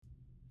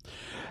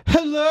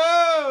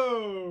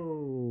Hello.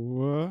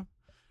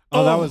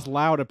 Oh, that was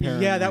loud.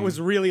 Apparently, Yeah, that was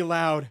really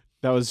loud.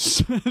 That was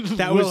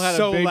That Will was had a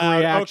so big loud.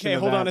 reaction Okay, to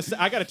hold that. on a sec.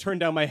 I got to turn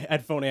down my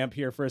headphone amp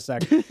here for a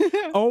sec.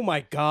 Oh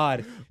my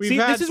God. We've See,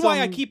 had this is why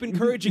I some- keep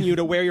encouraging you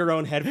to wear your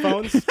own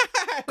headphones.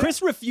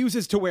 Chris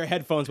refuses to wear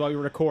headphones while we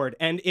record,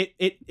 and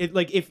it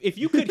like if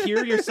you could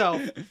hear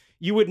yourself,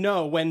 you would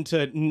know when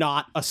to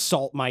not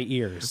assault my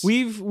ears.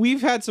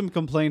 We've had some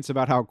complaints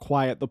about how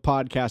quiet the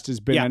podcast has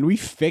been, Yeah. and we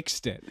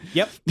fixed it.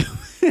 Yep.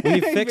 We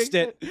fixed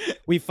it.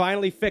 We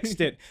finally fixed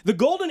it. The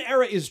golden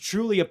era is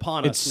truly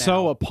upon us It's now.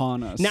 so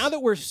upon us. Now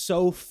that we're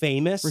so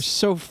famous. we're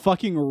so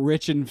fucking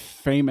rich and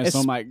famous.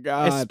 Oh my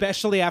God.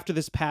 Especially after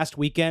this past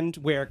weekend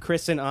where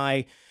Chris and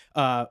I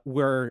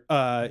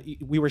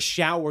we were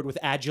showered with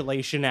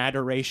adulation,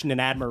 adoration, and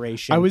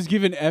admiration. I was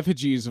given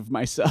effigies of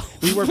myself.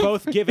 We were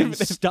both given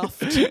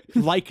stuffed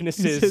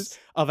likenesses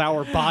of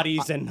our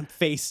bodies and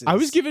faces. I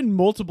was given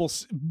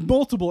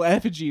multiple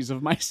effigies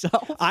of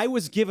myself. I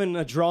was given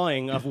a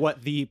drawing of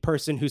what the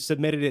person who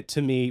submitted it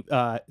to me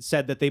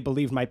said that they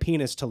believed my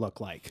penis to look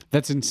like.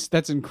 That's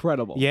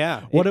incredible.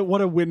 Yeah. What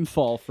a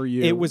windfall for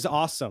you. It was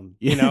awesome,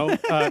 you know,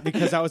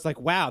 because I was like,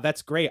 wow,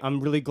 that's great. I'm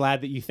really glad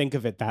that you think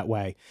of it that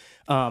way.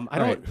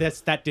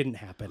 That didn't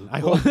happen. I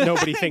hope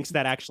nobody thinks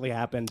that actually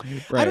happened.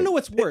 Right. I don't know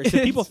what's worse,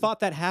 if people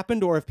thought that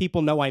happened or if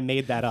people know I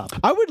made that up.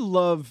 I would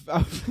love,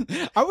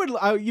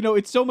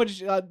 it's so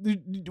much.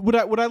 Would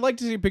I like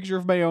to see a picture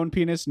of my own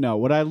penis? No.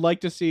 Would I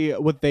like to see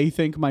what they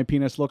think my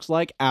penis looks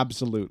like?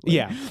 Absolutely.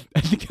 Yeah.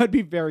 I think I'd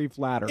be very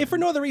flattering. If for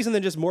no other reason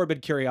than just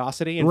morbid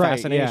curiosity and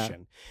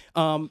fascination.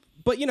 Yeah.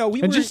 But you know,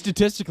 we and were just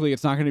statistically,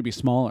 it's not going to be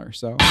smaller.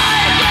 So.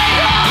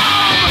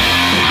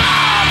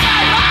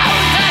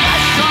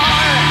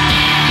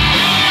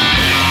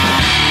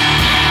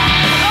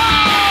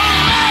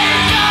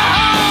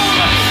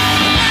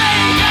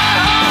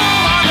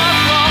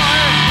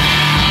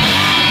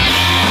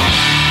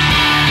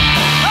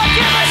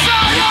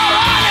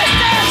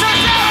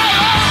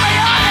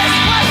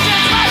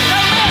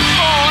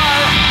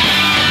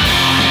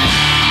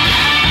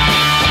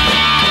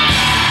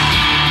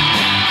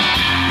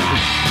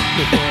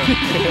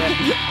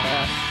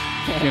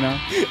 You know,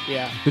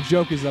 yeah. the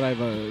joke is that I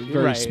have a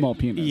very small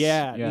penis.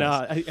 Yeah,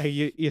 Yes. no,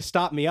 you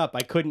stopped me up.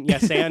 I couldn't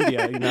yes and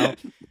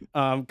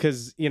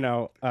you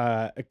know,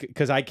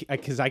 because I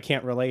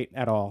can't relate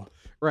at all.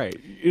 Right,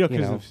 because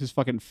know. of his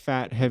fucking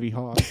fat, heavy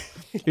hog.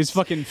 His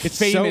fucking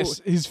so-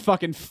 his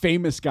fucking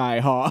famous guy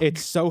hog.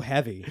 It's so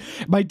heavy.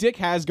 My dick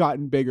has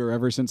gotten bigger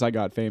ever since I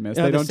got famous.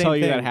 They the don't same tell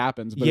you thing. that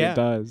happens, but Yeah. it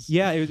does.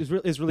 Yeah,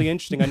 it's really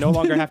interesting. I no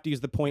longer have to use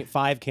the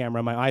 0.5 camera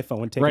on my iPhone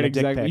when taking Right, a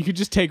dick exactly. pic. You could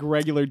just take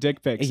regular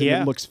dick pics and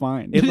Yeah. it looks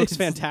fine. It looks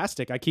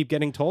fantastic. I keep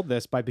getting told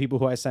this by people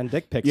who I send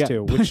dick pics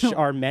to, which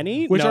are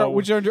many. Which No.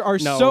 are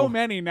No. so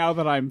many now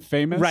that I'm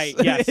famous. Right,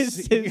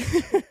 yes.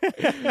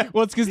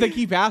 Well, it's because they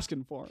keep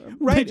asking for them.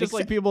 Right, Just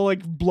like people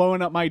like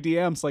blowing up my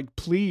DMs like,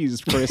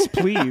 please, Chris,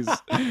 please.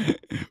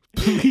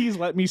 Please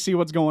let me see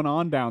what's going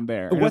on down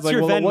there. And What's it's like,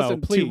 your well, it Venmo,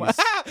 wasn't too please?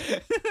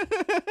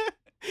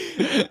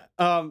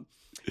 much.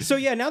 So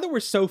yeah, now that we're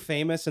so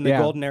famous and the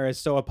Yeah. golden era is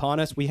so upon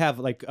us, we have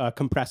like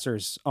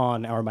compressors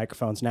on our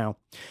microphones now.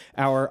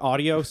 Our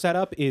audio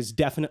setup is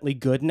definitely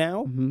good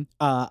now. Mm-hmm.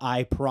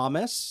 I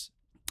promise.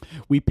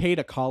 We paid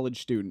a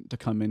college student to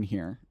come in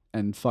here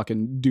and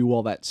fucking do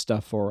all that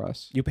stuff for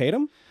us. You paid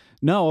him?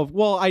 No,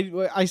 well,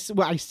 I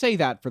say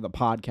that for the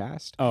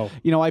podcast. Oh.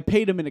 I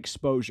paid him an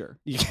exposure,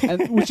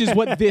 which is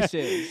what this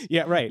is.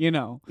 Yeah, right.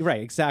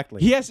 Right,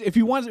 exactly. Yes, if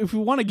we want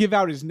to give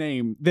out his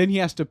name, then he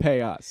has to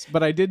pay us.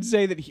 But I did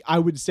say that I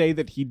would say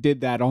that he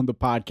did that on the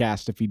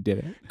podcast if he did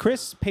it.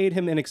 Chris paid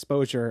him an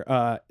exposure,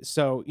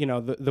 so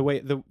the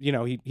way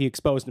he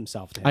exposed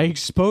himself to him. I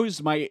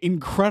exposed my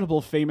incredible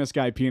famous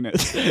guy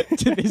penis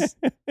to this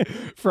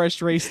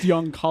fresh-faced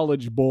young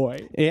college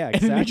boy. Yeah,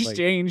 And in exactly.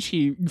 exchange,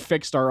 he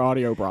fixed our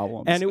audio problems.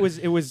 And it was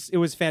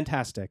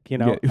fantastic.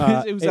 Yeah,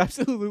 it was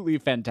absolutely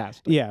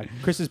fantastic. Yeah,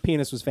 Chris's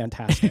penis was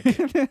fantastic.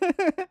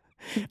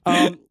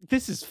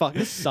 This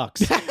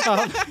sucks.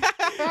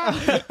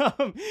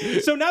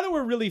 So now that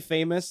we're really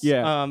famous,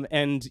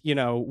 and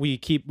we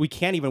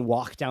can't even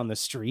walk down the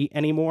street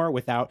anymore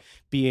without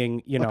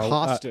being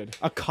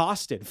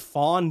accosted,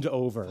 fawned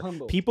over.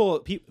 Fondled.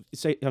 People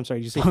say, I'm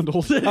sorry, did you say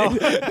Fondled. Oh.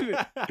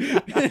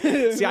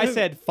 See, I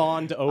said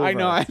fawned over. I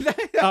know.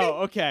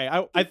 Oh, okay.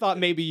 I thought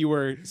maybe you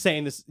were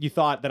saying this. You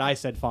thought that I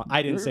said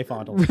I didn't say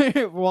fondled.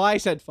 Well, I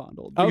said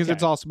fondled because Okay.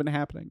 it's also been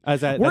happening.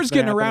 That's Word's been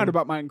getting around happening.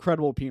 about my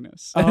incredible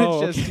penis.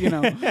 Oh, It's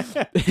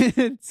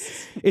just,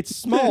 It's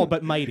small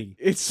but mighty.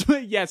 it's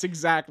yes,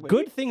 exactly.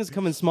 Good things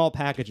come in small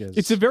packages.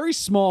 It's a very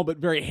small but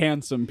very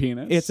handsome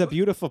penis. It's a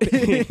beautiful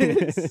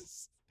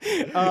penis.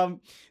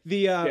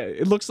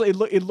 It looks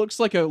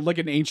like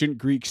an ancient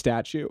Greek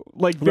statue,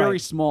 like very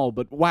Right. small,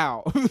 but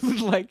wow,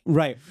 like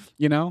right,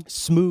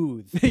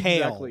 smooth,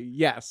 pale, exactly,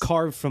 yes,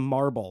 carved from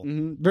marble.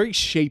 very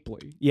shapely,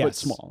 but Yes.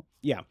 small,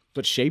 Yeah,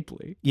 but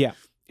shapely. yeah.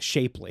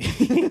 shapely,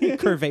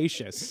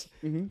 curvaceous.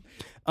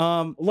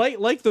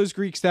 Like those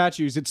Greek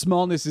statues, its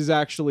smallness is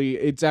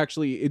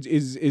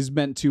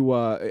meant to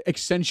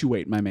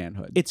accentuate my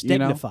manhood. It's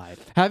dignified.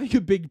 Having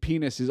a big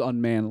penis is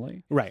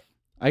unmanly. Right.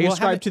 I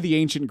ascribe to the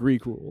ancient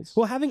Greek rules.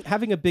 Well,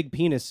 having a big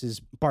penis is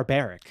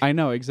barbaric. I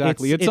know,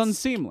 exactly. It's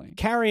unseemly.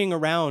 Carrying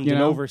around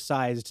an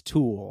oversized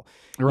tool.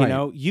 Right. You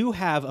know, you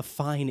have a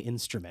fine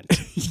instrument.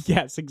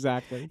 Yes,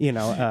 exactly. You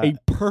know, a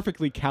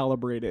perfectly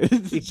calibrated.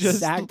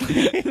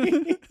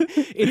 Exactly.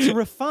 It's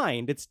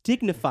refined. It's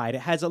dignified.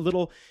 It has a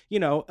little,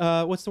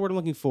 what's the word I'm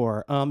looking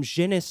for?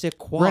 Je ne sais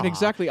quoi. Right,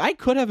 exactly. I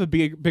could have a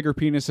bigger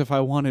penis if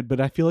I wanted,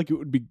 but I feel like it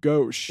would be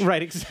gauche.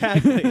 Right,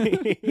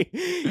 exactly.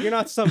 You're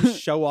not some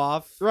show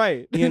off.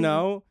 Right. You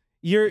know?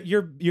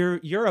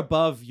 You're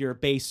above your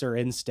baser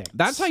instincts.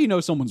 That's how you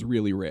know someone's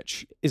really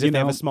rich. Is if they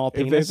have a small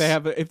penis.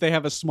 If they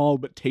have a small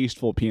but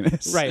tasteful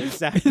penis. Right,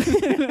 exactly.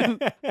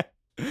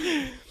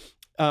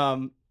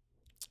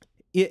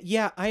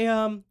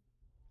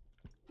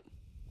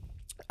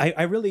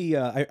 I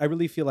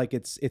really feel like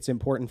it's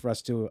important for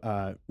us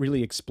to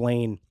really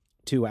explain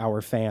to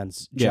our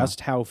fans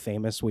just how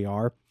famous we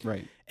are,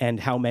 right, and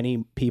how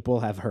many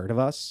people have heard of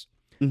us,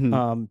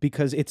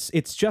 because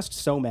it's just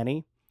so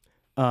many.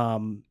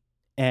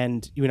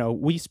 And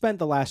we spent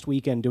the last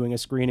weekend doing a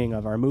screening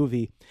of our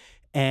movie,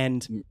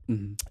 and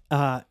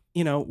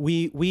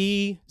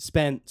we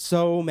spent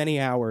so many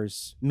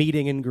hours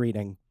meeting and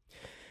greeting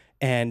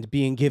and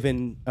being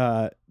given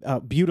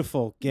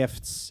beautiful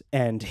gifts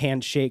and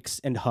handshakes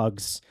and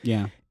hugs,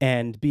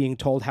 and being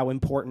told how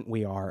important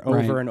we are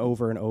over and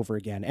over and over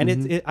again.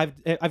 And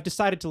I've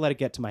decided to let it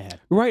get to my head.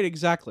 Right,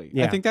 exactly.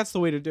 Yeah. I think that's the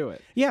way to do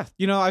it. Yeah.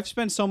 I've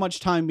spent so much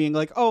time being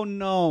like, oh,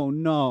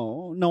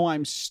 no,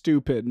 I'm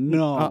stupid.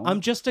 No.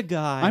 I'm just a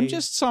guy. I'm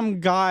just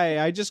some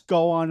guy. I just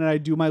go on and I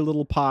do my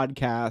little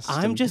podcast.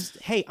 I'm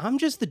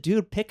just the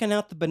dude picking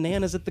out the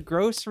bananas at the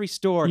grocery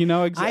store.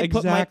 I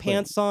put my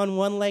pants on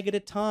one leg at a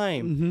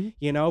time,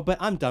 but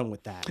I'm done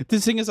with that. The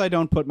thing is, I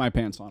don't put my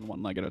pants on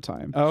one leg at a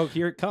time. Oh,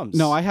 here it comes.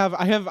 No, I have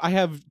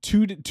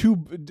two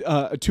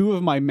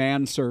of my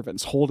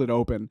manservants hold it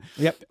open.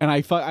 Yep. And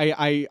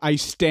I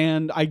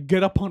stand. I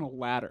get up on a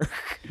ladder,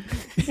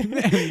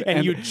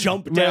 and you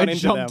jump down.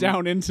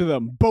 Down into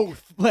them,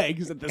 both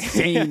legs at the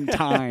same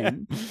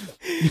time.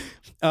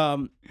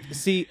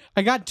 See,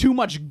 I got too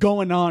much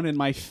going on in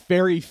my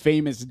very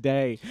famous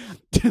day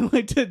to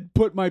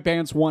put my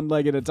pants one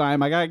leg at a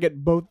time. I gotta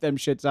get both them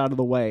shits out of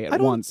the way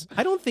at once.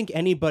 I don't think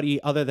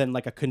anybody other than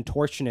like a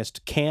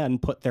contortionist can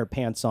put their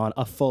pants on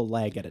a full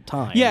leg at a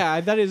time.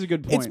 Yeah, that is a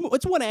good point.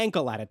 It's one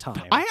ankle at a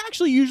time. I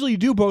actually usually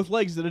do both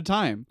legs at a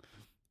time.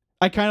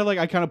 I kind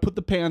of put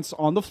the pants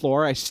on the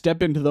floor, I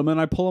step into them,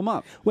 and I pull them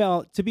up.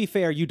 Well, to be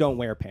fair, you don't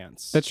wear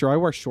pants. That's true. I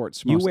wear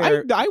shorts. You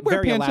wear I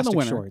wear very pants in the elastic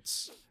winter.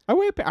 shorts. I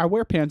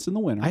wear pants in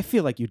the winter. I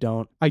feel like you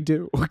don't. I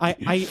do.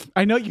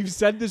 I know you've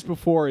said this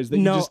before. Is that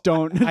you just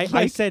don't?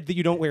 I said that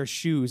you don't wear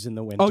shoes in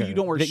the winter. Oh, you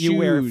don't wear shoes. You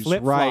wear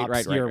flip flops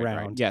right, year right.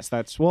 round. Yes,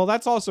 that's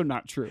also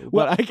not true.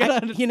 Well, but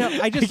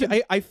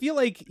I feel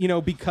like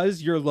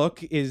because your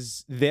look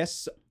is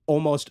this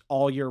almost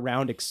all year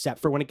round except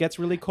for when it gets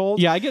really cold.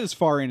 Yeah, I get as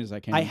far in as I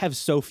can. I have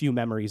so few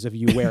memories of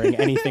you wearing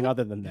anything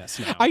other than this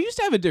now. I used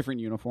to have a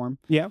different uniform.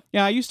 Yeah?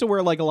 Yeah, I used to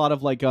wear like a lot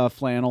of like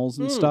flannels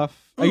and stuff.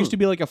 I used to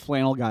be like a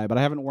flannel guy, but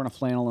I haven't worn a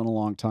flannel in a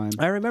long time.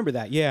 I remember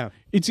that, yeah.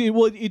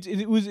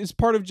 It's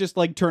part of just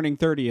like turning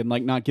 30 and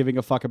like not giving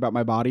a fuck about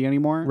my body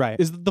anymore. Right.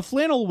 Is the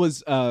flannel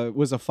was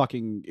a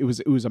fucking it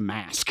was a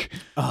mask.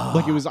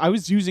 Like I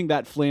was using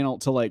that flannel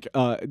to like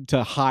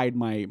to hide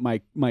my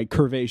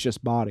curvaceous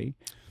body.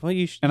 Well,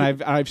 you and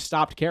I've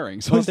stopped caring.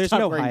 So well, there's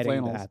no hiding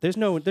flannels. That. There's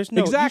no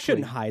exactly. You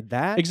shouldn't hide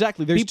that.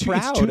 Exactly. There's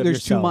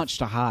too much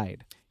to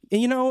hide.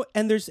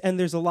 And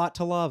there's a lot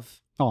to love.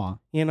 Aw.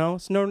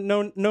 It's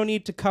no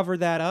need to cover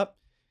that up.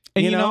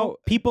 And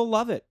people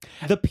love it.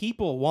 The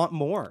people want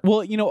more.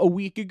 Well, a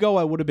week ago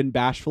I would have been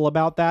bashful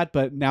about that,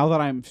 but now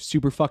that I'm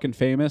super fucking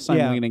famous,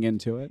 I'm leaning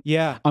into it.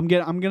 Yeah. I'm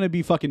gonna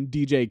be fucking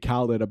DJ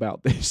Khaled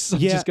about this. I'm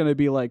just gonna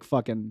be like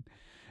fucking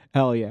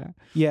hell yeah.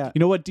 Yeah. You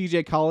know what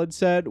DJ Khaled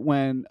said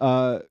when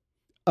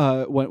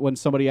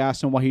somebody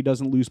asked him why he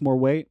doesn't lose more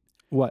weight?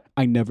 What?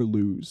 I never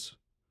lose.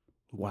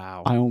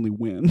 Wow. I only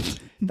win.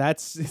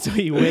 So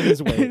he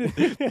wins weight.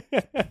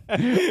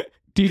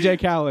 DJ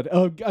Khaled,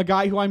 a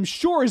guy who I'm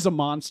sure is a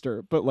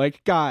monster, but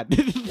like, God.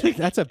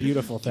 That's a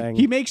beautiful thing.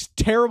 He makes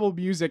terrible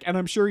music, and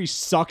I'm sure he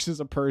sucks as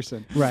a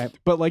person. Right.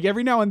 But like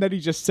every now and then he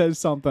just says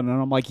something, and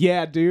I'm like,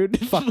 yeah, dude.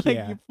 Fuck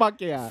yeah.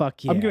 Fuck yeah.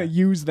 Fuck yeah. I'm going to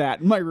use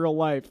that in my real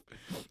life.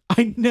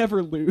 I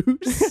never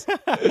lose.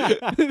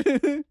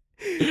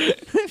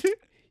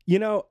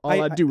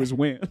 All I do is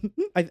win.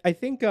 I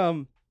think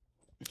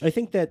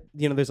that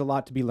there's a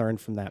lot to be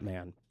learned from that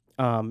man.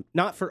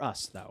 Not for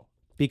us though,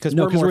 because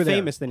we're more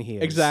famous than he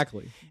is.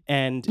 Exactly,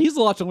 and he's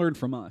a lot to learn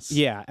from us.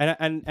 Yeah,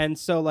 and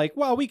so like,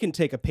 well, we can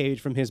take a page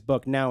from his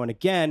book now and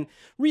again.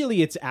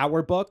 Really, it's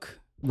our book,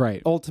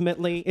 right?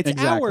 Ultimately, it's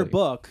our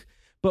book.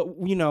 But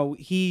it's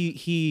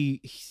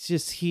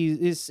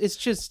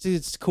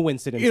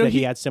coincidence You know, that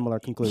he had similar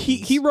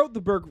conclusions. He wrote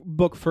the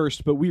book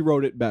first, but we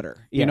wrote it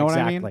better. You know what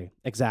I mean?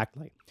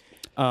 Exactly.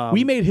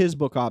 We made his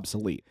book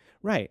obsolete.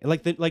 Right,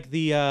 like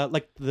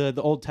the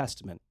Old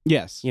Testament.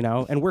 Yes,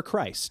 and we're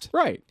Christ.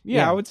 Right.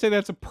 Yeah, I would say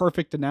that's a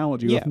perfect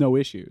analogy with no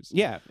issues.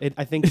 Yeah,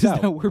 I think so.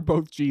 That we're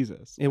both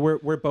Jesus.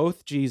 We're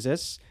both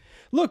Jesus.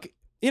 Look,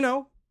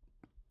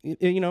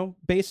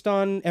 based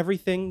on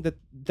everything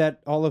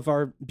that all of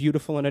our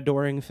beautiful and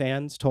adoring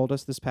fans told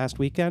us this past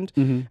weekend,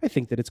 I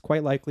think that it's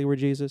quite likely we're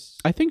Jesus.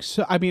 I think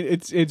so. I mean,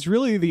 it's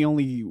really the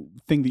only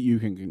thing that you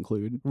can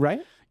conclude,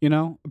 right?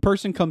 A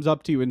person comes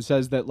up to you and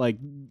says that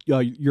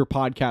your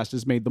podcast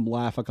has made them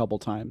laugh a couple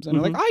times, and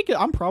they're like,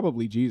 I'm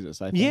probably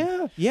Jesus. I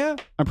think. Yeah.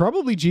 I'm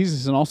probably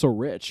Jesus and also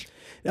rich.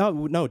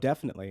 Oh no,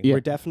 definitely. Yeah.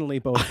 We're definitely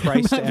both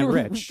Christ and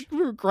rich.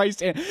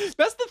 Christ and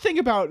that's the thing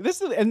about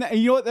this, and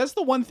you know what? That's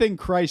the one thing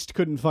Christ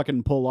couldn't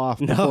fucking pull off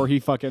before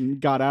he fucking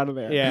got out of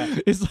there. Yeah,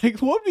 it's like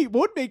what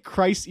would make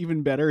Christ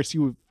even better is he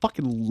was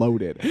fucking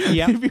loaded.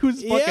 Yeah, if he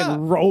was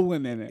fucking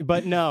rolling in it.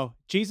 But no,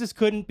 Jesus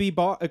couldn't be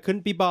bothered. He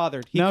couldn't he be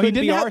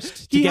didn't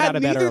arsed to get out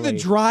of bed early. He had neither the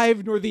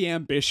drive nor the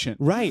ambition.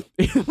 Right.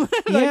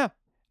 Yeah.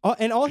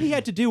 And all he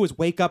had to do was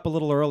wake up a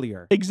little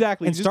earlier.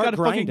 Exactly. And start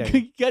grinding. Had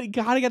to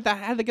get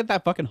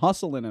that fucking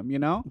hustle in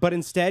him, But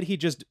instead, he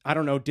just,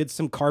 did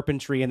some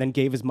carpentry and then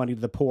gave his money to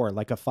the poor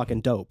like a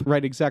fucking dope.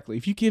 Right, exactly.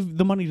 If you give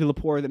the money to the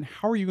poor, then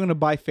how are you going to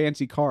buy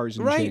fancy cars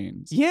and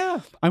chains? Yeah.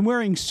 I'm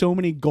wearing so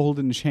many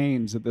golden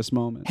chains at this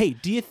moment. Hey,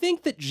 do you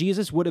think that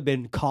Jesus would have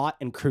been caught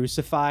and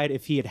crucified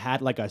if he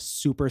had like a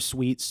super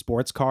sweet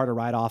sports car to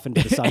ride off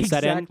into the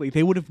sunset Exactly.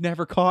 They would have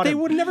never caught him. They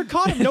would have never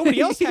caught him. Nobody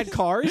else had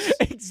cars.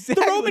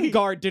 Exactly. The Roman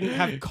guard didn't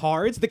have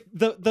cards.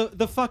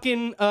 The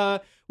fucking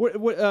what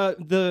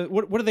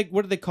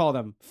do they call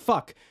them?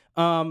 Fuck.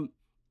 Whatever.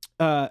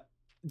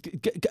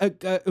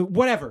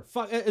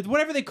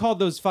 Whatever they called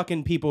those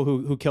fucking people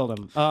who killed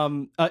him.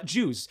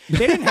 Jews.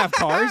 They didn't have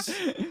cars.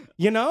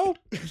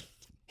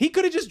 He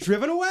could have just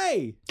driven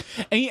away.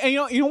 And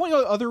you know what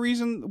other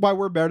reason why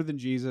we're better than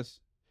Jesus?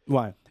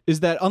 Why?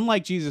 Is that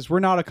unlike Jesus, we're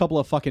not a couple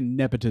of fucking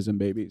nepotism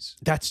babies.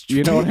 That's true.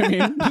 You know what I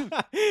mean?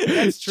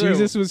 That's true.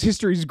 Jesus was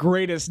history's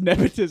greatest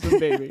nepotism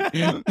baby.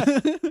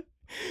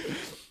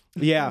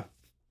 Yeah.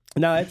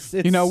 No, it's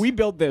we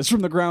built this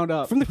from the ground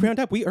up. From the ground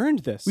up, we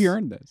earned this. We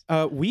earned this.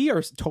 We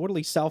are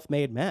totally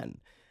self-made men.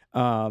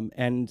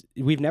 And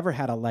we've never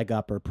had a leg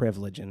up or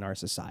privilege in our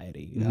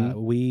society.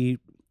 We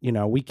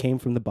came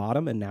from the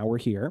bottom and now we're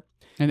here.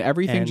 And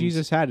everything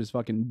Jesus had is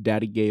fucking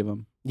daddy gave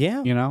him.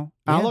 Yeah.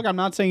 Look, I'm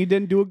not saying he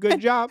didn't do a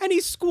good job. And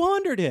he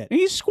squandered it. And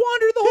he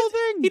squandered the whole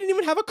thing. He didn't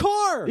even have a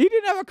car. He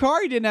didn't have a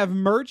car. He didn't have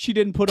merch. He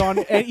didn't put on.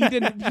 He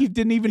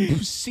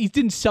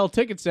didn't sell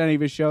tickets to any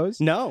of his shows.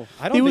 No,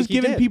 I don't. He think was he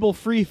giving did. people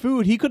free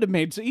food. He could have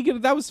made.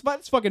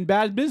 That's fucking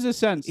bad business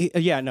sense.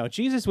 No,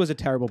 Jesus was a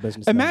terrible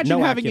businessman. Imagine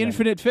no having acumen.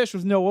 infinite fish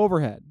with no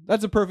overhead.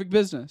 That's a perfect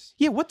business.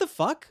 Yeah. What the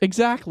fuck?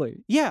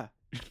 Exactly. Yeah.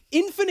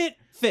 Infinite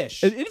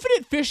fish.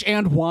 Infinite fish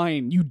and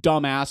wine. You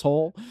dumb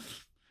asshole.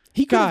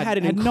 He could have had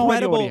an incredible. No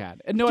idea what he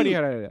had. No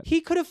idea what he had.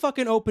 He could have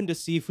fucking opened a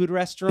seafood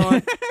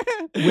restaurant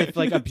with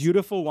like a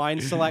beautiful wine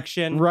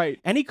selection, right?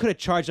 And he could have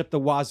charged up the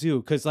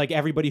wazoo because like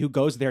everybody who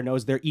goes there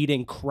knows they're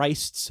eating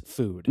Christ's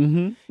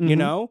food. You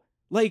know,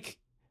 like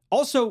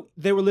also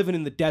they were living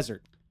in the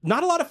desert.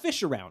 Not a lot of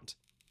fish around.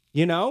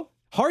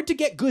 Hard to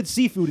get good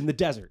seafood in the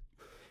desert.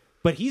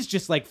 But he's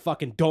just like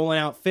fucking doling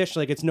out fish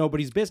like it's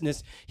nobody's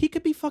business. He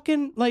could be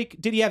fucking like,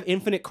 did he have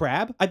infinite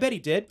crab? I bet he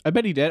did. I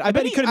bet he did. I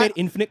bet he could have made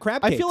infinite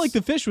crab cakes. I feel like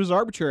the fish was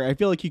arbitrary. I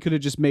feel like he could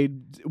have just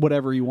made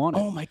whatever he wanted.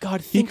 Oh my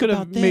God, he could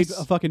have made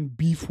a fucking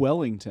beef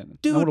Wellington.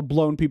 Dude. That would have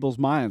blown people's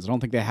minds. I don't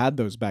think they had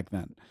those back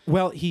then.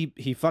 Well,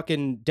 he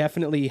fucking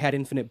definitely had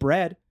infinite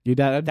bread. He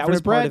did. That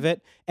was part of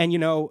it. And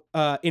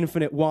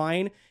infinite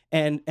wine.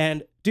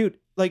 And dude,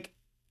 like,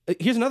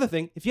 here's another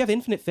thing. If you have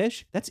infinite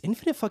fish, that's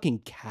infinite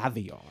fucking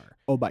caviar.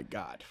 Oh my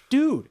God.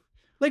 Dude,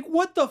 like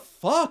what the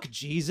fuck,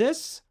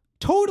 Jesus?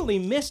 Totally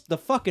missed the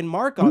fucking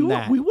mark on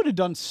that. We would have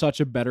done such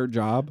a better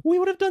job. We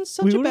would have done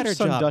such a better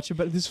job.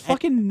 This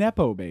fucking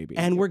Nepo baby.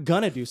 And we're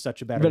gonna do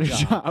such a better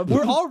job.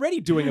 We're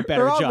already doing a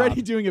better job. We're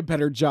already doing a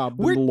better job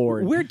than the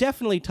Lord. We're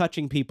definitely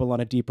touching people on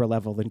a deeper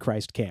level than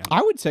Christ can.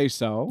 I would say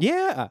so.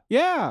 Yeah.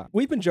 Yeah.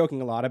 We've been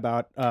joking a lot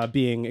about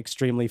being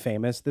extremely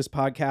famous this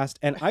podcast,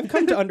 and I've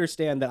come to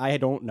understand that I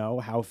don't know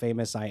how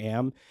famous I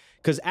am.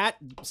 Because at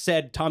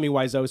said Tommy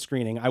Wiseau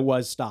screening, I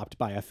was stopped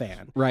by a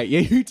fan. Right. Yeah,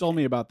 you told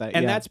me about that.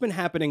 And that's been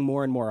happening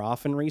more and more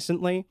often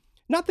recently.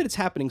 Not that it's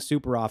happening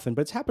super often,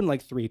 but it's happened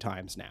like 3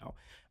 times now.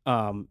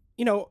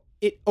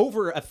 It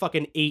over a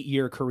fucking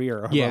 8-year career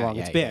or however long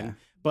it's been. Yeah.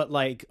 But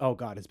like, oh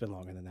God, it's been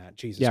longer than that.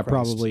 Jesus Christ.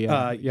 Probably.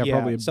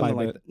 Probably something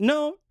like that.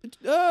 No,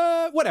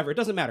 whatever. It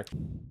doesn't matter.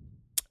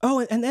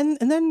 Oh, and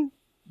then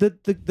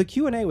the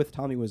Q&A with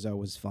Tommy Wiseau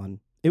was fun.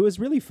 It was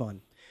really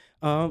fun.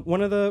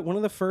 One of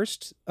the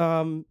first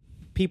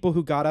people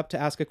who got up to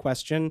ask a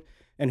question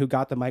and who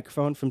got the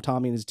microphone from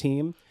Tommy and his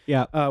team,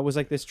 was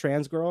like this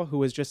trans girl who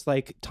was just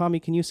like, Tommy,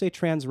 can you say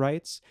trans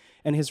rights?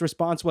 And his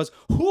response was,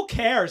 who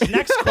cares?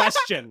 Next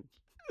question.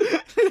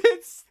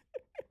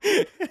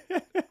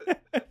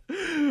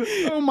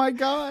 Oh my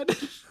God.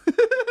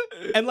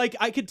 And like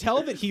I could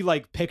tell that he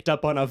like picked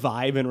up on a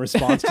vibe in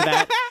response to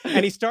that,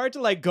 and he started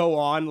to like go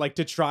on like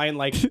to try and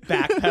like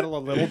backpedal a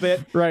little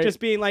bit, right? Just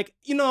being like,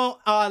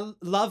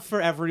 love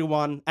for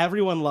everyone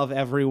love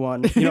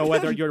everyone,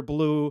 whether you're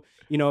blue,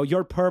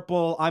 you're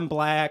purple, I'm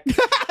black,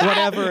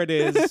 whatever it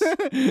is,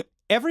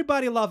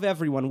 everybody love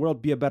everyone,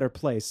 world be a better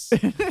place.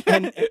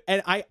 and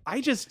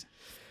I just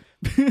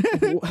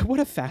what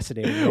a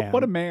fascinating man.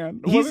 What a man.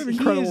 What an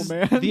incredible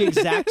man. The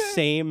exact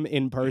same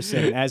in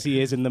person as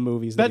he is in the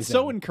movies. That's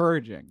so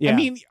encouraging. Yeah. I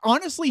mean,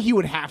 honestly, he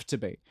would have to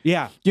be.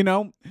 Yeah.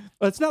 Well,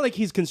 it's not like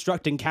he's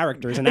constructing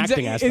characters and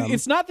acting as them.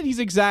 It's not that he's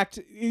exact.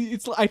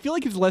 I feel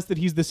like it's less that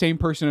he's the same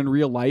person in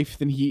real life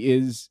than he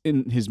is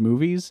in his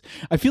movies.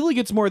 I feel like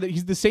it's more that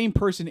he's the same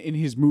person in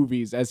his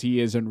movies as he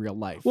is in real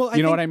life. Well,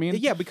 you know what I mean?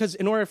 Yeah, because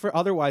in order for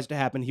otherwise to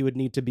happen, he would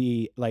need to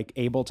be like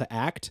able to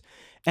act.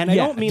 And I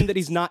don't mean that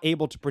he's not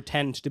able to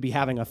pretend to be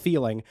having a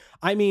feeling.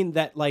 I mean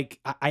that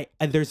like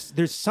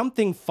there's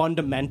something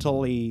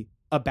fundamentally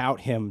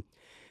about him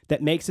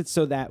that makes it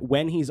so that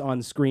when he's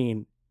on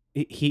screen,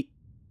 he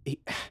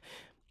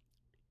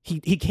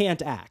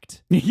can't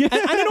act. Yeah.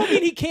 And I don't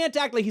mean he can't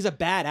act like he's a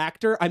bad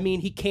actor. I mean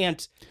he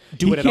can't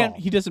do it at all.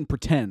 He doesn't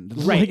pretend.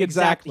 Right, like,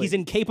 exactly. He's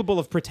incapable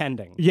of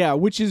pretending. Yeah,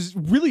 which is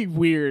really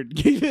weird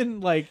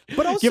given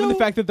given the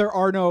fact that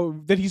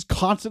that he's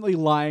constantly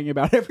lying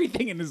about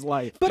everything in his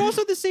life. But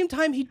also at the same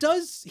time he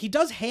does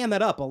ham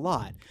it up a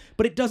lot,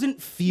 but it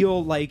doesn't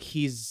feel like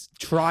he's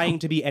trying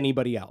to be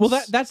anybody else.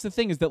 Well, that's the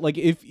thing is that like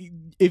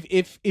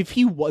if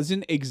he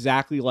wasn't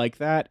exactly like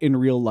that in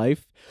real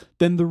life,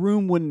 then The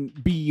Room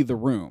wouldn't be The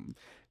Room.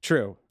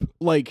 True.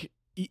 Like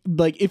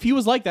if he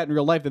was like that in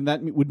real life, then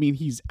that would mean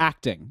he's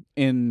acting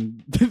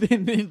in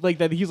like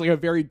that he's like a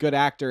very good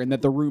actor and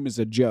that The Room is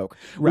a joke,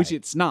 which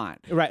it's not.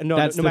 Right. No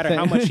matter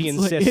how much he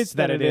insists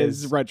that it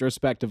is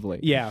retrospectively.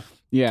 Yeah.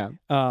 Yeah.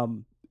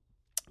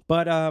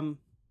 But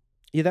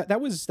yeah,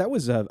 that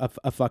was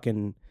a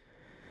fucking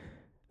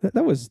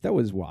that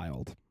was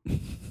wild.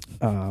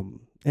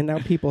 And now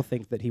people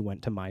think that he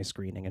went to my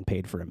screening and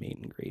paid for a meet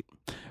and greet.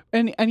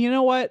 And you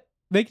know what?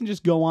 They can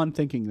just go on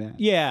thinking that.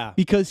 Yeah.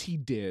 Because he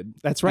did.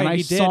 That's right. And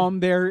I saw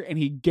him there and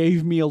he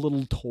gave me a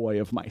little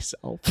toy of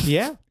myself.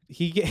 Yeah.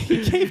 He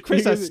gave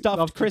Chris a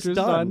stuffed Chris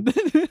Dunn.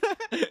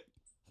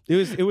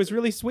 It was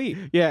really sweet.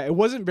 Yeah, it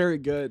wasn't very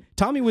good.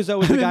 Tommy Wiseau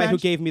was the guy who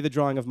gave me the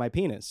drawing of my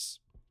penis.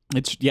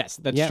 That's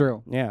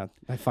true. Yeah.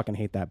 I fucking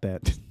hate that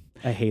bit.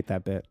 I hate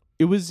that bit.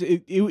 It was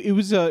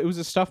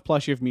a stuffed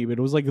plushie of me, but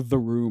it was like The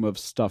Room of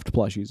stuffed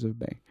plushies of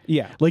me.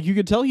 Yeah. Like you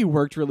could tell he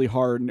worked really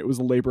hard and it was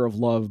a labor of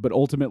love, but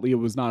ultimately it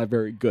was not a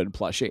very good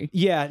plushie.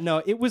 Yeah,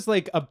 no, it was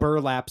like a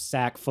burlap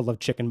sack full of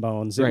chicken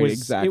bones.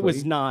 Exactly. It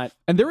was not.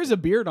 And there was a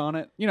beard on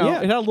it. It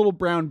had a little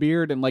brown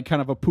beard and like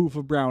kind of a poof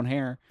of brown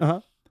hair.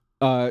 Uh-huh.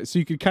 So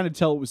you could kind of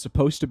tell it was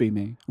supposed to be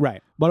me.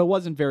 Right. But it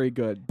wasn't very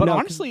good. But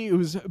honestly, it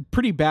was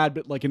pretty bad,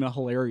 but like in a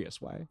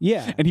hilarious way.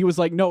 Yeah. And he was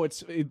like, no,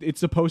 it's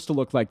supposed to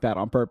look like that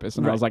on purpose.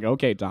 And I was like,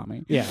 okay,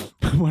 Tommy. Yeah.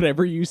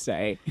 Whatever you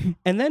say.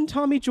 And then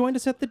Tommy joined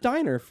us at the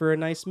diner for a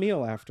nice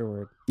meal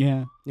afterward.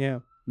 Yeah.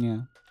 Yeah.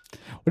 Yeah.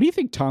 What do you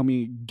think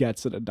Tommy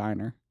gets at a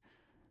diner?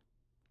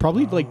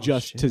 Probably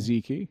just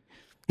tzatziki.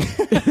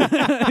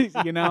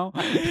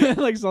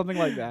 Like something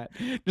like that.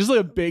 Just like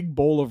a big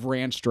bowl of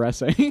ranch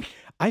dressing.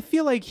 I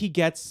feel like he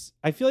gets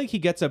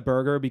a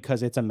burger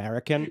because it's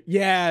American.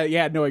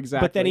 Yeah, no,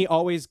 exactly. But then he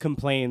always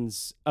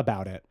complains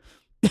about it.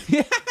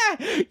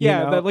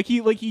 Yeah, that like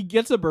he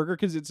gets a burger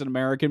because it's an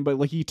American, but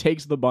like he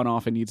takes the bun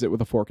off and eats it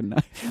with a fork and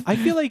knife. I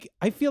feel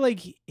like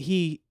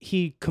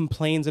he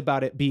complains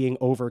about it being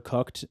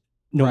overcooked.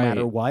 No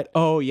matter what.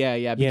 Oh,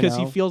 yeah. Because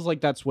he feels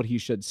like that's what he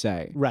should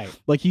say. Right.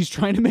 Like he's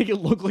trying to make it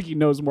look like he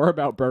knows more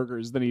about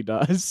burgers than he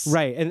does.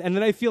 Right. And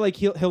then I feel like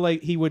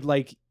he would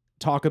like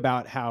talk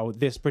about how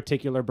this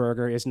particular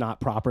burger is not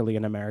properly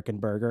an American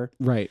burger.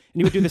 Right. And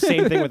he would do the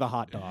same thing with a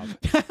hot dog.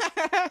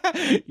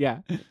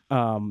 Yeah.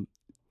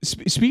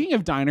 Speaking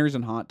of diners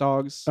and hot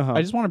dogs,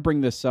 I just want to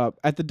bring this up.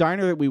 At the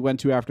diner that we went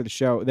to after the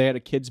show, they had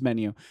a kids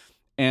menu,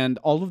 and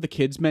all of the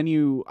kids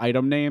menu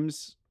item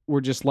names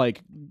were just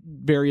like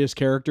various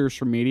characters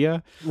from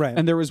media. Right.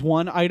 And there was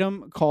one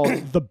item called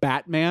the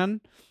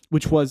Batman,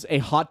 which was a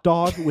hot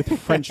dog with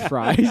French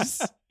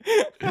fries.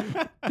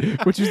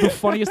 Which is the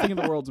funniest thing in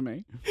the world to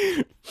me.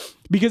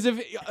 Because if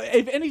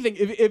anything,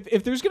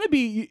 if there's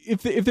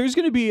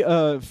gonna be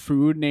a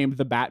food named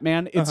the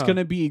Batman, it's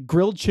gonna be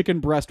grilled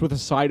chicken breast with a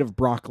side of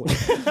broccoli.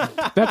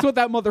 That's what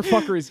that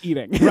motherfucker is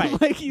eating.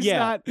 Right. Like he's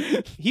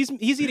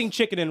eating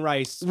chicken and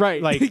rice.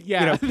 Right. Like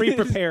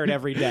pre-prepared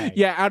every day.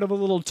 Yeah, out of a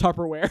little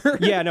Tupperware.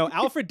 Yeah, no,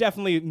 Alfred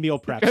definitely meal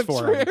preps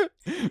for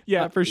him.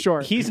 Yeah, for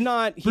sure. He's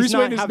not Bruce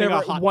Wayne has having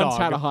never a hot once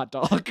dog. had a hot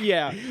dog.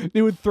 Yeah.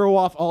 They would throw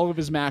off all of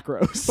his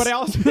macros. But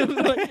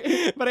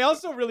I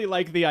also really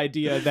like the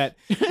idea that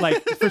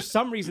like for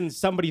some reason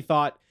somebody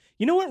thought,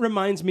 You know what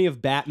reminds me of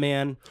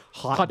Batman?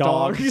 Hot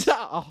dogs.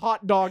 A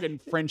hot dog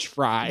and French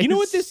fries. You know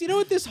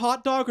what this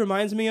hot dog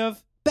reminds me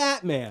of?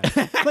 Batman.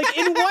 Like,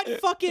 in what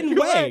fucking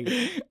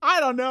way? I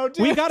don't know,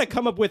 dude. We got to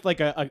come up with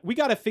like we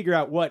got to figure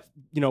out what,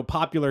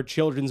 popular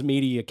children's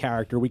media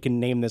character we can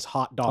name this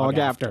hot dog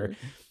after.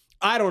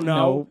 I don't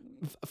know.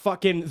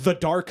 Fucking The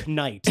Dark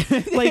Knight.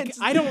 Like,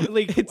 I don't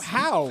like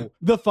how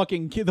the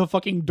fucking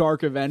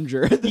Dark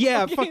Avenger.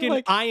 Yeah,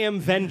 fucking I Am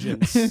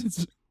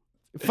Vengeance.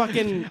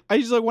 Fucking, I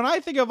just like when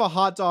I think of a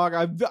hot dog,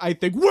 I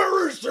think,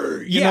 where is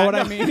he? You know what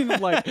I mean?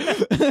 Like,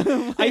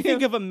 I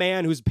think of a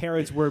man whose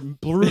parents were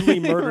brutally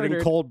murdered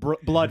in cold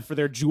blood for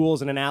their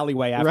jewels in an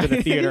alleyway after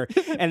the theater,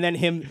 and then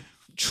him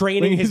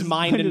training his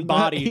mind and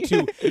body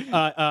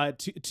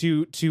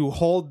to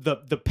hold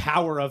the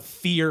power of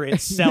fear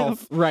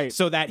itself, right?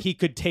 So that he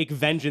could take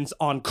vengeance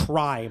on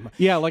crime.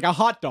 Yeah, like a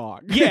hot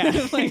dog. Yeah,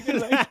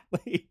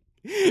 exactly.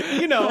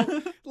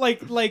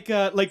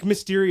 Like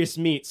mysterious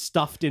meat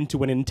stuffed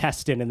into an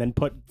intestine and then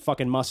put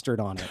fucking mustard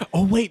on it.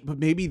 Oh wait, but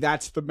maybe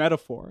that's the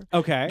metaphor.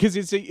 Okay, because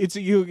it's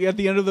you at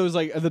the end of those,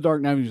 like the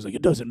Dark Knight, he's like,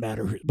 it doesn't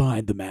matter who's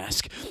behind the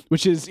mask,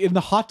 which is in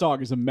the hot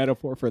dog is a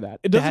metaphor for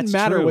that. It doesn't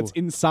matter what's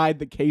inside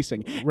the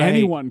casing. Right.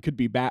 Anyone could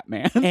be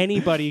Batman.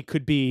 Anybody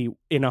could be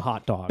in a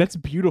hot dog. That's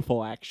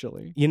beautiful,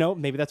 actually.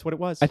 Maybe that's what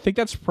it was. I think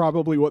that's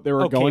probably what they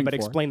were going for. Okay, but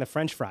explain the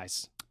French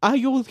fries.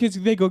 Because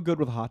they go good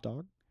with a hot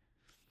dog.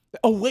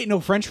 Oh wait, no,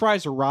 French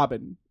fries are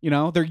Robin.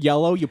 They're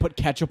yellow. You put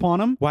ketchup on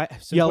them. Why?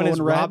 So yellow and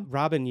red.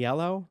 Robin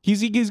yellow.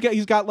 He's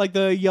got like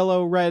the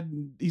yellow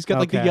red. He's got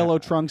like the yellow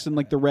trunks and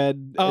like the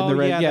red. Oh, and the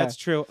red. Yeah, that's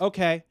true.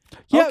 Okay.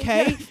 Yeah,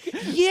 okay.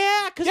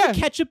 Yeah, because of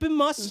ketchup and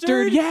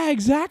mustard. Yeah,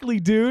 exactly,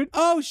 dude.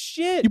 Oh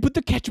shit! You put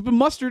the ketchup and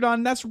mustard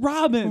on. That's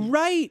Robin.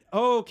 Right.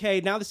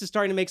 Okay. Now this is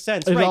starting to make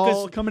sense. It's right.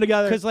 all coming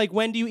together. Because like,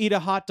 when do you eat a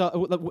hot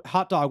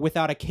dog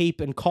without a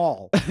cape and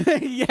caul?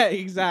 Yeah,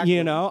 exactly.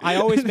 I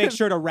always make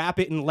sure to wrap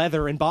it in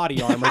leather and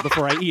body armor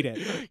before I eat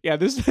it. Yeah,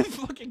 this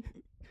fucking.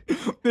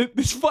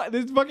 This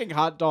fucking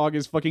hot dog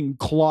is fucking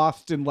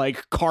clothed in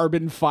like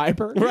carbon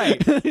fiber.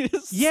 Right.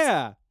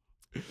 Yeah.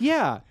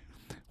 Yeah.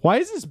 Why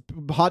is this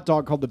hot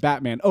dog called the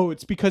Batman? Oh,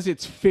 it's because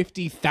it's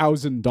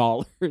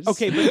 $50,000.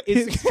 Okay, but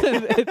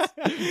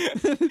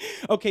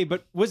okay,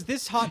 but was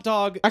this hot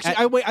dog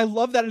actually? I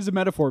love that as a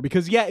metaphor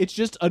because it's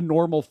just a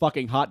normal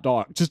fucking hot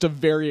dog, just a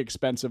very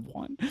expensive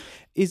one.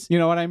 You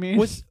know what I mean?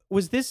 Was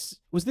this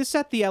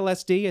at the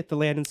LSD at the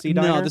Land and Sea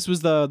Diner? No, this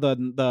was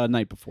the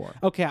night before.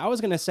 Okay, I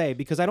was gonna say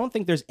because I don't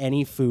think there's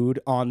any food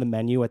on the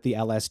menu at the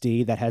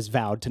LSD that has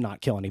vowed to not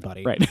kill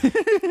anybody. Right.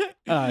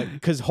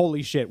 Because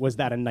holy shit, was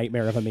that a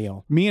nightmare of a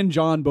meal? Me and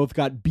John both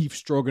got beef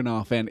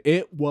stroganoff, and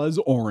it was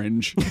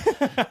orange.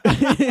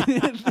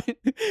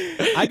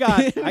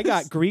 I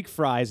got Greek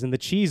fries, and the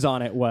cheese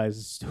on it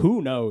was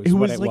who knows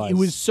what it was. It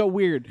was so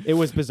weird. It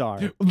was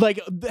bizarre. Like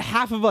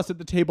half of us at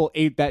the table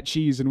ate that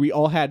cheese, and we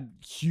all had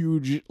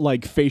huge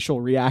like facial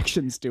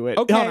reactions to it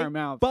on our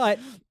mouth. But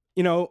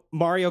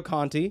Mario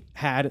Conti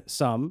had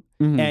some,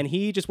 and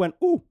he just went,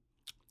 "Ooh,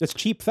 that's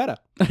cheap feta."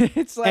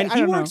 It's like, and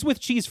he works with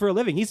cheese for a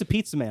living. He's a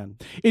pizza man.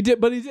 It did,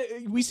 but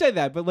we say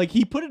that, but like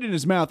he put it in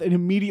his mouth, and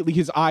immediately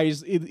his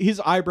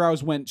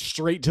eyebrows went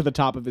straight to the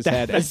top of his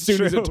head as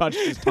soon as it touched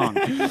his tongue.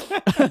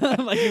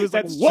 Like he was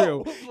that's like,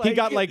 true. Like, he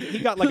got like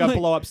a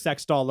blow up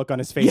sex doll look on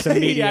his face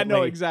immediately. Yeah,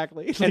 no,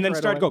 exactly. And then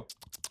started to go.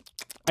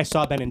 I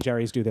saw Ben and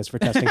Jerry's do this for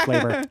testing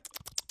flavor.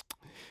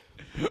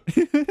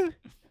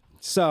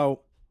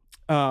 So,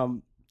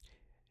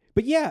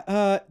 but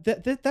yeah,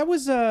 that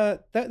was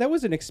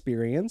an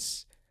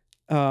experience.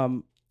 I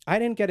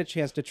didn't get a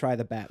chance to try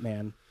the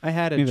Batman. I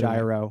had a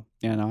gyro.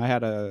 Yeah, no, I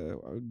had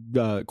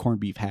a corned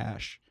beef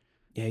hash.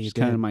 Yeah, you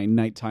kind of my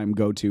nighttime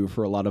go-to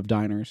for a lot of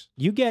diners.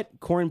 You get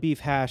corned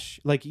beef hash,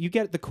 like you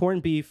get the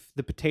corned beef,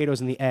 the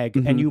potatoes, and the egg,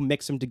 and you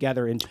mix them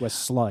together into a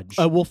sludge.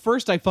 Well,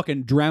 first I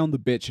fucking drown the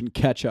bitch in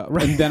ketchup,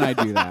 and then I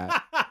do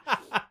that.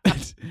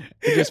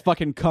 I just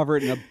fucking cover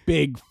it in a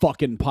big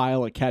fucking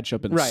pile of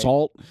ketchup and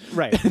salt.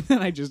 Right. And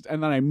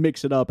then I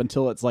mix it up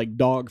until it's like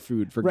dog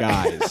food for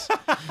guys.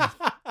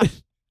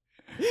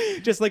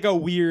 Just like a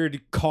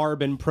weird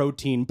carb and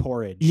protein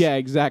porridge. Yeah,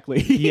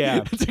 exactly. Yeah.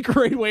 That's a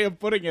great way of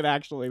putting it,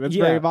 actually. That's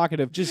very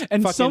evocative.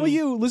 Some of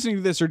you listening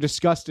to this are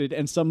disgusted,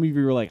 and some of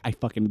you are like, I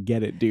fucking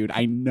get it, dude.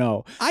 I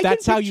know.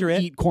 That's how you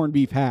eat corned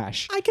beef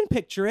hash. I can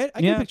picture it.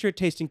 I can picture it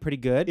tasting pretty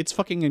good. It's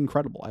fucking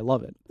incredible. I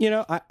love it.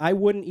 I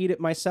wouldn't eat it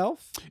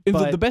myself.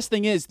 The best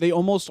thing is they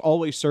almost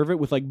always serve it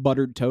with like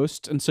buttered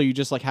toast, and so you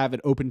just like have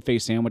it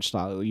open-faced sandwich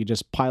style. You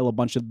just pile a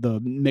bunch of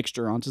the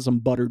mixture onto some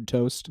buttered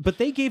toast. But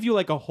they gave you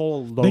like a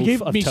whole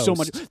loaf of toast. So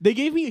much. They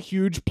gave me a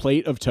huge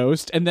plate of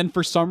toast, and then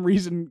for some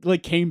reason,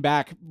 like came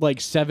back like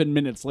 7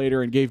 minutes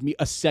later and gave me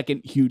a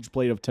second huge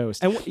plate of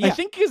toast. And I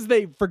think because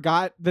they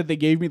forgot that they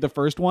gave me the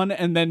first one,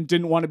 and then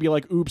didn't want to be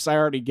like, "Oops, I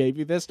already gave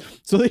you this."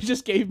 So they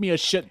just gave me a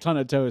shit ton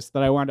of toast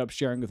that I wound up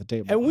sharing with the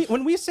table. And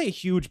when we say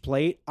huge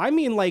plate, I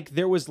mean like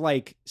there was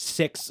like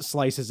 6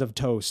 slices of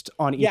toast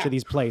on each of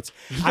these plates.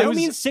 I don't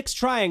mean 6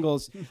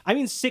 triangles. I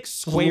mean 6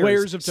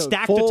 squares of toast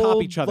stacked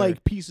atop each other,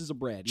 like pieces of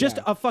bread. Just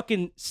a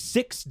fucking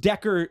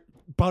 6-decker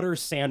butter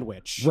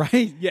sandwich.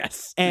 Right?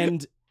 Yes.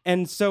 And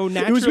so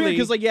naturally, it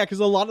was weird because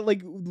a lot of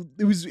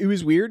it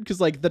was weird because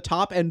the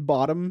top and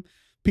bottom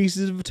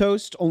pieces of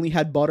toast only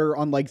had butter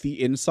on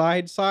the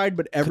inside side,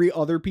 but every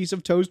other piece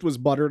of toast was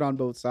buttered on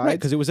both sides. Right,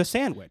 because it was a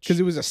sandwich. Because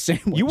it was a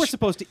sandwich. You were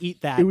supposed to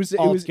eat that. It was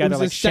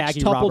together a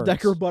Shaggy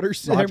sextuple-decker butter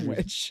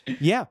sandwich.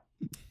 Yeah.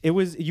 It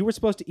was. You were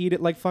supposed to eat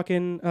it like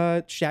fucking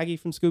Shaggy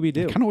from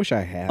Scooby-Doo. I kind of wish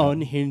I had.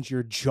 Unhinge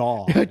your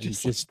jaw. and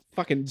just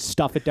fucking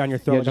stuff it down your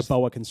throat like a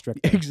boa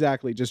constrictor.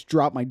 Exactly. Just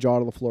drop my jaw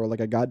to the floor like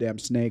a goddamn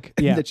snake.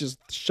 Yeah. And just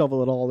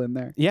shovel it all in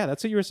there. Yeah,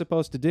 that's what you were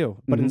supposed to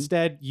do. But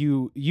instead,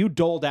 you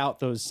doled out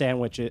those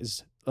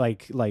sandwiches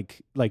like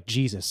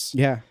Jesus.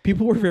 Yeah.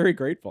 People were very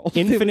grateful.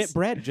 Infinite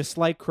bread, just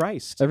like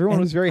Christ. Everyone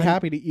was very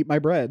happy to eat my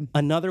bread.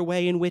 Another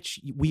way in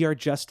which we are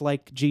just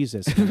like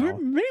Jesus.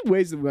 Many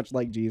ways much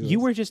like Jesus. You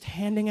were just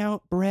handing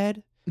out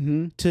bread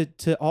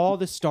to all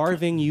the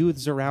starving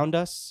youths around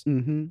us.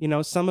 You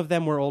know, some of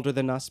them were older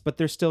than us, but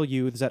they're still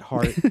youths at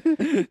heart.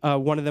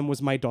 One of them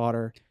was my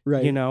daughter.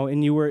 Right. You know,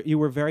 and you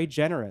were very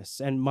generous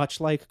and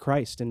much like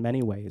Christ in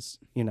many ways.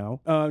 You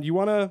know. You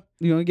wanna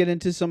get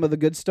into some of the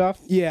good stuff?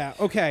 Yeah.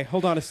 Okay.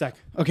 Hold on a sec.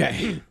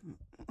 Okay.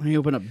 Let me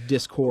open up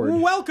Discord.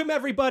 Welcome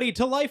everybody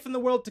to Life in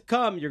the World to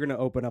Come. You're gonna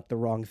open up the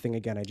wrong thing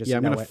again.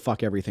 I'm gonna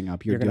fuck everything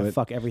up. You're gonna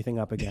fuck everything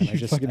up again. I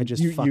just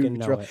fucking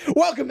know it.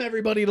 Welcome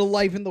everybody to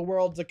Life in the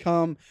World to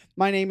Come.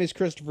 My name is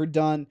Christopher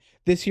Dunn.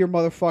 This here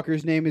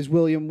motherfucker's name is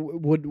William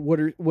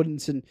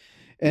Woodinson.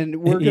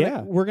 And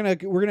we're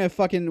gonna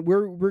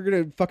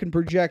fucking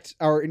project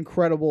our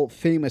incredible,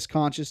 famous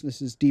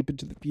consciousnesses deep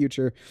into the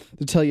future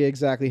to tell you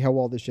exactly how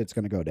all this shit's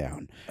gonna go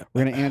down.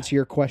 We're gonna answer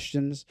your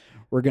questions.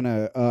 We're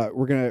gonna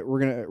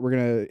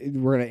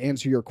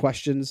answer your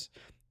questions,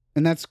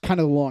 and that's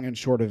kind of the long and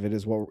short of it.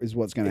 Is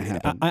what's gonna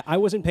happen. I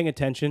wasn't paying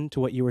attention to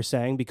what you were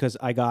saying because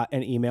I got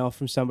an email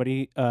from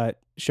somebody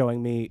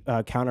showing me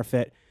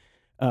counterfeit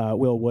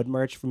Will Wood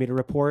merch for me to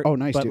report. Oh,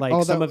 nice, but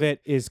dude. Some of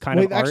it is kind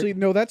of art. Actually,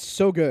 no, that's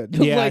so good.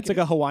 Yeah, it's like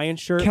a Hawaiian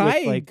shirt.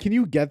 Can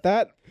you get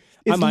that?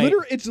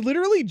 It's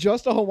literally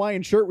just a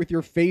Hawaiian shirt with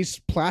your face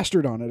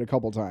plastered on it a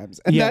couple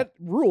times, and that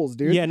rules,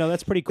 dude. Yeah, no,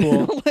 that's pretty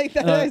cool.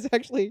 That is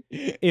actually.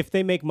 If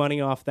they make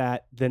money off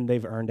that, then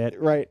they've earned it,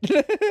 right?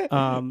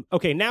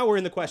 Okay, now we're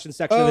in the question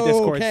section of the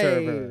Discord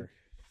server.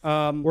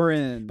 We're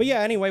in. But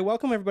yeah, anyway,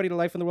 welcome everybody to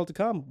Life in the World to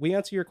Come. We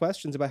answer your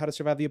questions about how to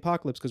survive the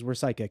apocalypse because we're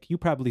psychic. You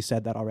probably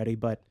said that already,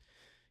 but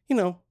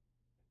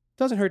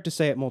doesn't hurt to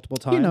say it multiple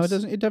times.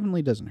 It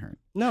definitely doesn't hurt.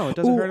 No, it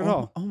doesn't hurt at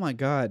all. Oh my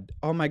god.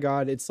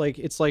 It's like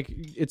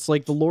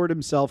the Lord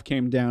himself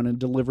came down and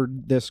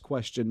delivered this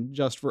question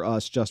just for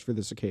us, just for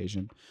this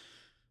occasion.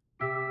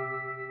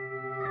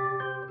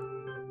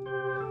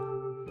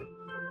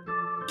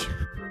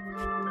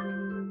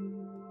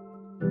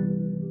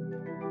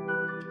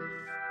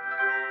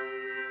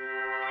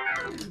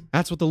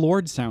 That's what the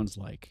Lord sounds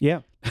like. Yeah.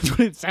 That's what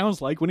it sounds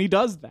like when he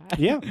does that.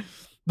 Yeah.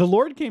 The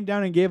Lord came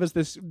down and gave us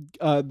this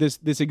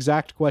this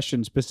exact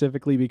question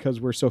specifically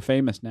because we're so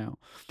famous now.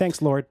 Thanks,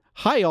 Lord.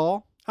 Hi,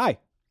 y'all. Hi.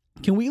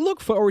 Can we look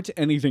forward to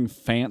anything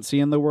fancy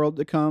in the world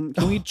to come?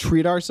 Can we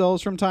treat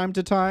ourselves from time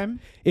to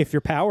time? If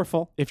you're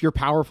powerful. If you're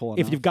powerful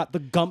enough. If you've got the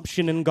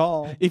gumption and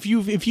gall. If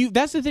you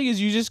that's the thing is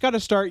you just got to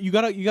start, you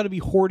got to be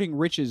hoarding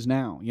riches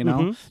now, you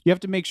know? You have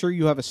to make sure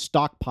you have a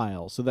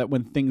stockpile so that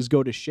when things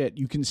go to shit,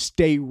 you can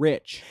stay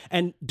rich.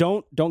 And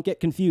don't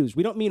get confused.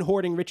 We don't mean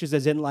hoarding riches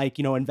as in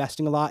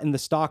investing a lot in the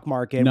stock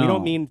market. No. We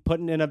don't mean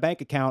putting in a bank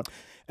account.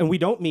 And we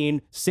don't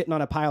mean sitting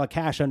on a pile of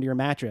cash under your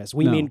mattress.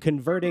 We mean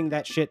converting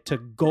that shit to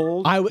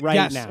gold now.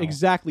 Yes,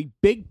 exactly.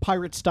 Big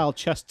pirate style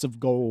chests of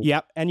gold.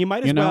 Yep. And you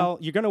might as well,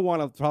 you're going to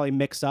want to probably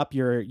mix up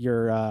your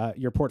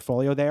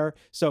portfolio there.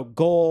 So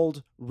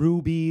gold,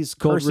 rubies,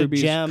 cursed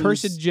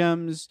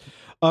gems,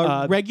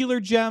 regular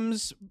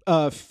gems,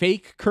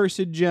 fake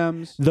cursed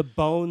gems. The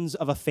bones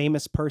of a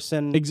famous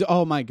person.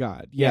 Oh my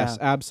God. Yes,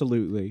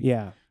 absolutely.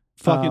 Yeah.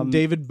 Fucking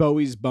David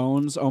Bowie's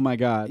bones. Oh my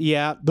God.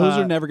 Yeah. Those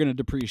are never going to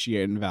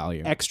depreciate in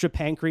value. Extra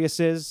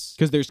pancreases.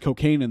 Because there's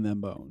cocaine in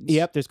them bones.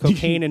 Yep. There's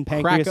cocaine and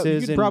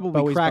pancreases in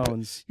Bowie's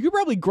bones. You could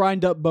probably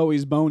grind up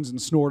Bowie's bones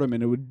and snort them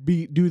and it would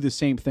do the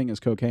same thing as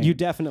cocaine. You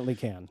definitely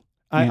can.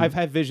 I've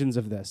had visions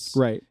of this.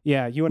 Right.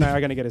 Yeah. You and I are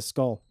going to get his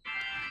skull.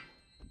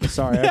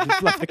 Sorry, I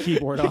just left the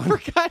keyboard on. I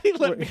forgot he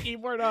left the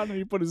keyboard on and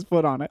he put his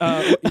foot on it.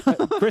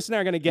 Chris and I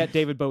are going to get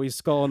David Bowie's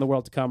skull in the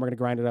world to come. We're going to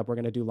grind it up. We're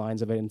going to do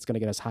lines of it, and it's going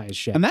to get us high as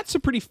shit. And that's a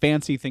pretty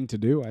fancy thing to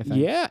do, I think.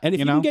 Yeah, and if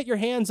you can get your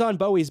hands on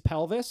Bowie's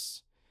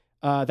pelvis,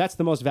 that's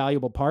the most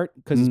valuable part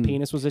because his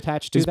penis was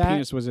attached to that. His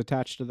penis was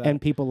attached to that.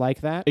 And people like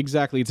that.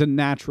 Exactly. It's a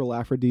natural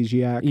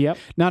aphrodisiac. Yep.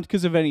 Not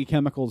because of any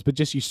chemicals, but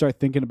just you start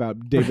thinking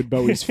about David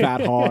Bowie's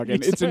fat hog,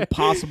 and it's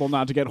impossible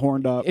not to get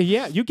horned up.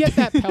 Yeah, you get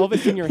that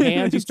pelvis in your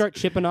hands, you start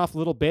chipping off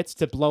little bits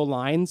to blow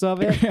lines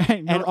of it,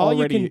 and all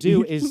you can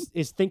do is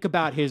think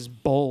about his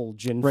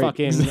bulge and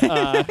fucking,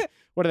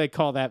 what do they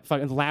call that?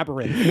 Fucking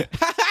labyrinth.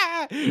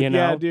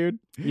 Yeah, dude.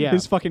 Yeah.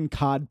 His fucking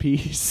cod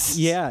piece.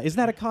 Yeah. Is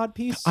that a cod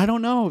piece? I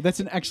don't know. That's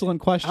an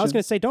excellent question. I was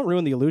going to say, don't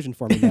ruin the illusion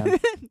for me, man.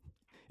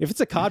 If it's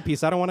a cod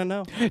piece, I don't want to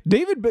know.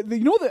 David, but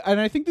you know that, and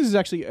I think this is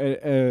actually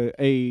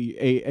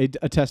a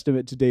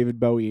testament to David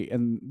Bowie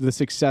and the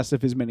success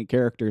of his many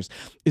characters,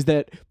 is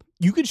that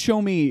you could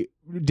show me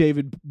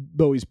David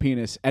Bowie's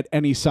penis at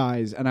any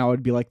size, and I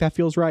would be like, that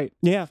feels right.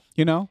 Yeah.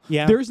 You know?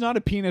 Yeah. There's not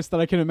a penis that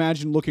I can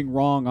imagine looking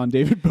wrong on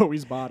David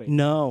Bowie's body.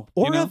 No.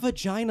 Or You know? a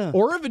vagina.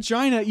 Or a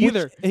vagina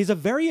either. He's a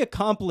very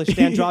accomplished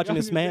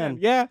androgynous man.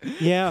 Yeah.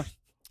 Yeah.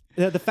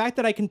 The fact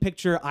that I can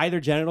picture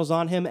either genitals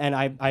on him and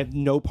I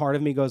no part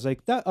of me goes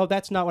like,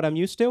 that's not what I'm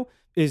used to,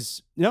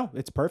 is no,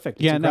 it's perfect.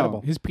 It's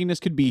incredible. No. His penis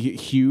could be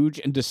huge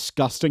and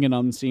disgusting and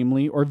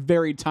unseemly, or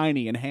very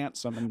tiny and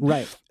handsome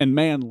and and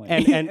manly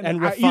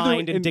and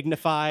refined and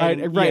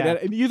dignified.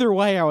 And either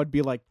way, I would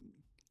be like,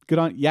 good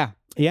on. Yeah.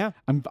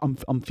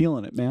 I'm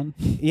feeling it, man.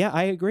 Yeah,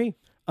 I agree.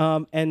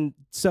 And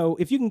so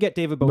if you can get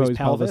David Bowie's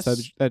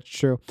pelvis, that's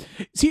true.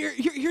 See,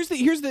 here's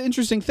the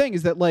interesting thing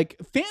is that like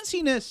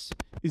fanciness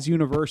is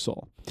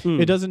universal.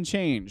 It doesn't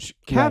change.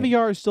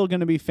 Caviar is still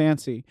going to be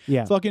fancy.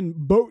 Yeah. Fucking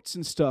boats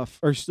and stuff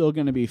are still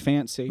going to be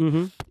fancy.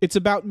 Mm-hmm. It's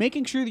about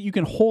making sure that you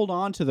can hold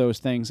on to those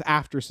things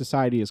after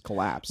society has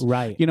collapsed.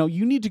 Right. You know,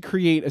 you need to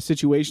create a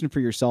situation for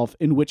yourself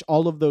in which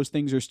all of those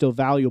things are still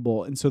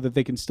valuable and so that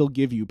they can still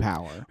give you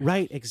power.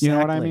 Right, exactly. You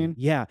know what I mean?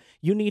 Yeah.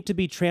 You need to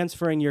be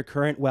transferring your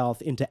current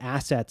wealth into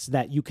assets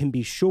that you can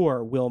be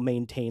sure will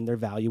maintain their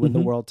value in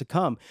the world to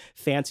come.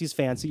 Fancy's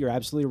fancy. You're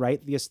absolutely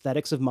right. The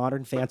aesthetics of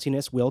modern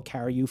fanciness will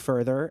carry you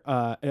further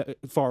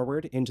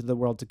forward into the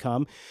world to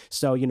come.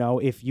 So, you know,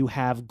 if you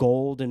have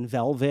gold and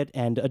velvet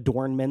and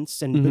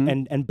adornments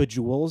and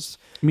bejewels.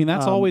 I mean,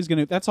 that's always going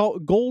to, that's all,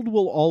 gold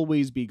will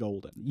always be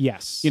golden.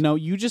 Yes. You know,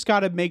 you just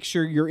got to make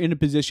sure you're in a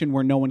position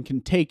where no one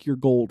can take your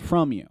gold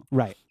from you.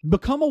 Right.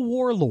 Become a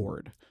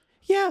warlord.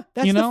 Yeah,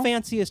 that's the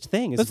fanciest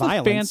thing. Is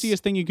violence. The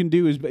fanciest thing you can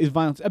do is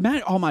violence.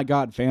 Imagine, oh my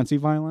God, fancy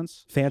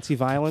violence. Fancy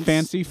violence.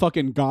 Fancy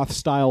fucking goth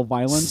style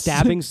violence.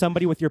 Stabbing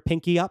somebody with your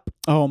pinky up.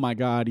 Oh my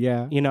God,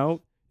 yeah. You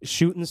know,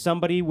 shooting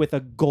somebody with a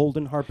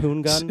golden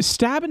harpoon gun.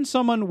 Stabbing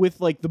someone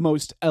with like the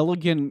most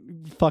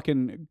elegant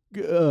fucking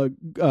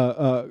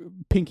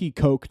pinky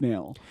coke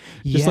nail.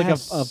 Just like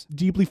a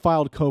deeply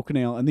filed coke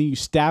nail, and then you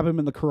stab him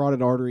in the carotid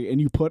artery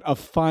and you put a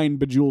fine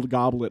bejeweled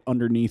goblet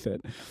underneath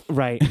it.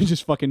 Right. And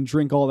just fucking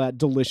drink all that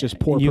delicious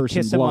poor person blood. You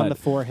kiss him on the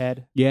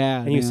forehead.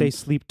 Yeah. And you say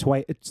sleep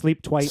twice.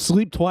 Sleep twice.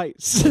 Sleep twice.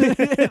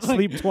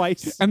 Sleep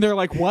twice. And they're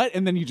like, what?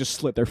 And then you just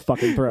slit their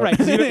fucking throat. Right.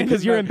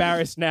 Because you're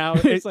embarrassed now.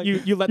 Like,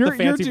 you let the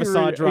fancy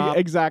facade drop.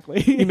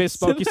 Exactly. You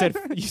misspoke.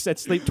 You said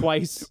sleep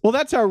twice. Well,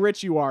 that's how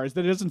rich you are, is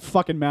that it doesn't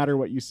fucking matter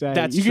what you say.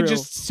 That's you true. can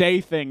just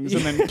say things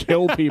and then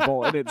kill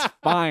people and it's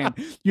fine.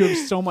 You have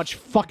so much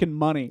fucking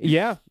money.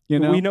 Yeah. You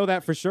know? We know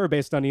that for sure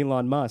based on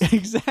Elon Musk.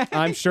 Exactly.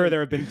 I'm sure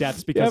there have been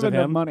deaths because of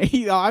him.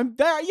 Money.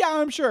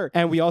 I'm sure.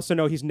 And we also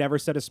know he's never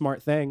said a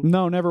smart thing.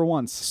 No, never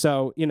once.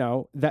 So, you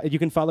know, that you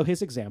can follow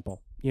his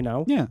example, you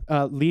know? Yeah.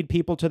 Lead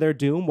people to their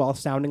doom while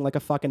sounding like a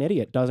fucking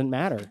idiot. Doesn't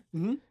matter.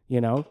 Mm-hmm. You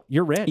know,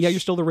 you're rich. Yeah,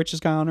 you're still the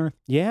richest guy on earth.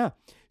 Yeah.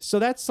 So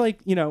that's like,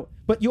 you know,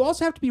 but you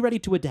also have to be ready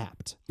to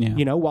adapt. Yeah.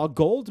 You know, while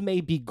gold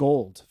may be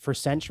gold for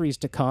centuries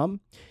to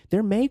come,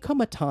 there may come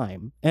a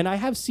time, and I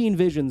have seen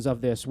visions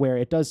of this where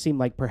it does seem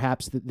like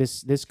perhaps that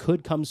this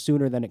could come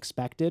sooner than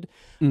expected,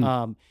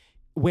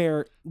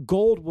 where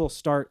gold will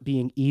start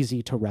being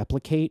easy to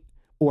replicate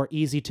or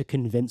easy to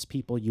convince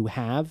people you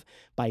have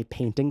by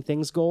painting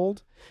things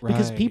gold.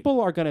 Because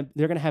people are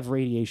they're gonna have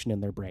radiation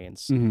in their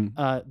brains.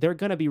 They're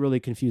gonna be really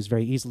confused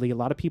very easily. A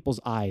lot of people's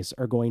eyes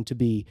are going to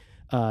be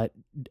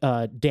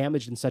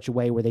damaged in such a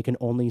way where they can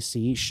only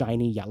see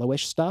shiny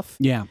yellowish stuff.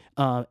 Yeah.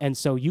 And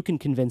so you can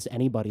convince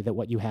anybody that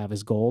what you have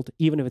is gold,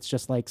 even if it's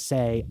just like,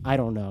 say, I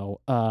don't know,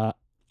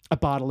 a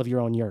bottle of your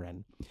own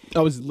urine. I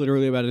was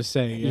literally about to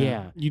say,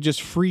 yeah. You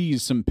just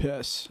freeze some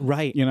piss.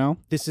 Right. You know?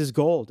 This is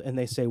gold. And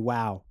they say,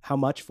 wow, how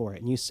much for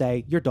it? And you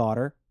say, your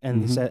daughter.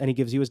 And and he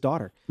gives you his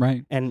daughter.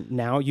 Right. And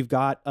now you've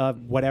got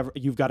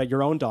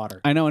your own daughter.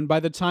 I know. And by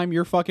the time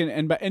you're fucking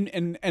and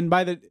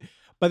by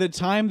the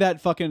time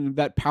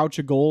that pouch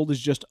of gold is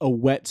just a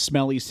wet,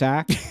 smelly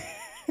sack,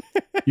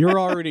 you're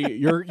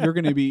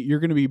gonna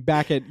be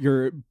back at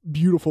your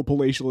beautiful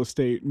palatial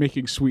estate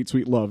making sweet,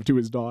 sweet love to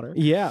his daughter.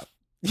 Yeah.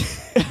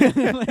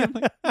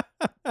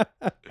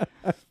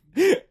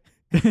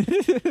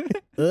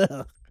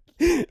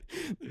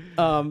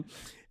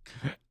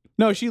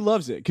 No, she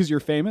loves it because you're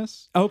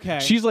famous. Okay.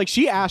 She's like,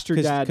 she asked her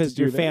dad because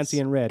you're fancy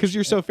and rich. Because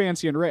you're so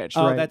fancy and rich.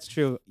 Oh, right? that's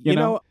true. You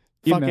know?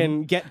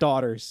 Fucking get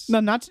daughters.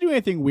 No, not to do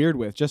anything weird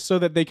with, just so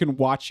that they can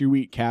watch you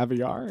eat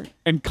caviar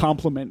and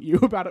compliment you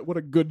about it. What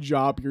a good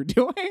job you're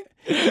doing.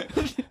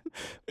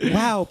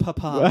 Wow,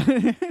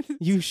 Papa.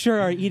 You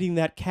sure are eating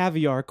that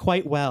caviar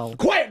quite well.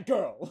 Quiet,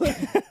 girl.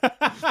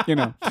 You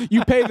know,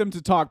 you pay them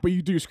to talk, but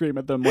you do scream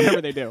at them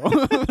whenever they do.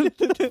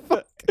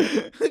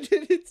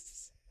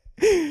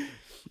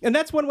 And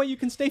that's one way you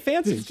can stay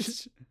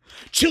fancy.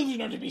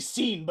 Children are to be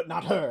seen but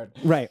not heard.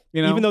 Right.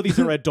 You know? Even though these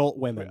are adult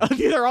women.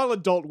 These are all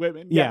adult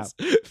women. Yeah.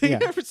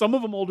 Yes. Some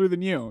of them older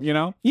than you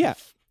know? Yeah.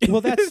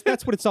 Well,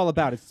 that's what it's all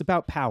about. It's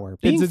about power.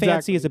 Being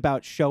fancy is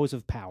about shows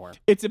of power.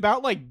 It's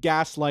about like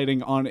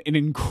gaslighting on an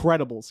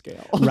incredible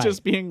scale. Right.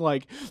 Just being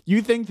like,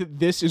 you think that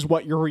this is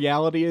what your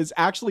reality is.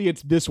 Actually,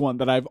 it's this one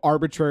that I've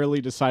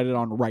arbitrarily decided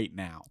on right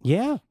now.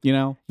 Yeah. You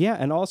know? Yeah.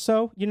 And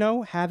also,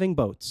 having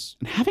boats.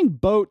 And having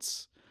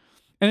boats.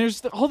 And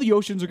there's all the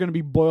oceans are going to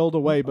be boiled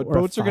away, but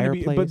boats are going to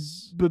be,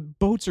 but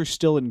boats are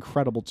still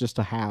incredible just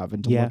to have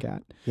and to look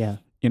at. Yeah.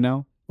 You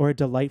know? Or a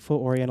delightful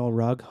oriental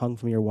rug hung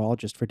from your wall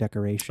just for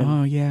decoration.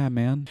 Oh, yeah,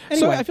 man. Anyway.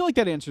 So I feel like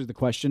that answers the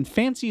question.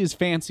 Fancy is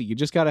fancy. You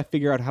just got to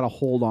figure out how to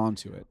hold on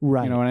to it.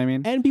 Right. You know what I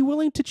mean? And be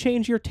willing to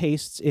change your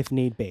tastes if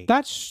need be.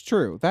 That's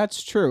true.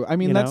 That's true. I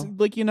mean, that's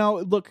like,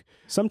 look.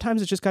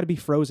 Sometimes it's just got to be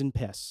frozen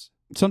piss.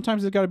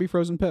 Sometimes it's got to be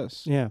frozen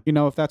piss. Yeah.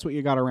 If that's what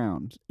you got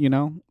around,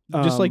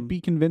 just like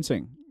be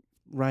convincing.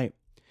 Right.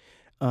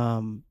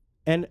 And,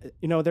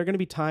 there are going to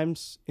be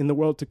times in the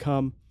world to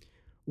come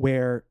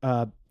where,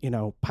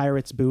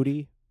 pirate's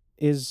booty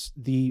is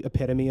the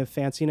epitome of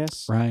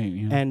fanciness. Right.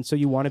 Yeah. And so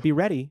you want to be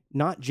ready,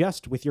 not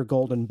just with your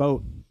golden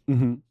boat,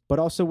 but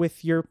also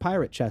with your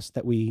pirate chest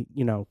that we,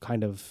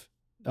 kind of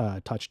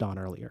touched on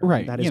earlier.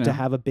 Right. That is to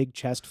have a big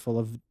chest full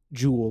of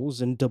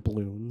jewels and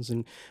doubloons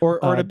and or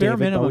at a bare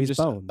David minimum, Bowie's just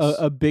bones.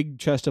 a big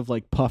chest of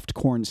like puffed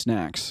corn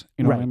snacks.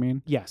 You know what I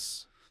mean?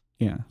 Yes.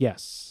 Yeah.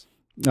 Yes.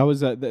 That was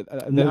that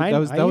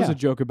was a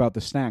joke about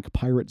the snack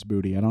pirate's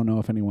booty. I don't know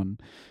if anyone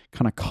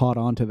kind of caught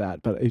on to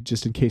that, but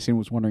just in case anyone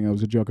was wondering, that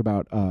was a joke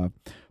about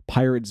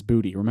pirate's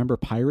booty. Remember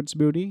pirate's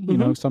booty?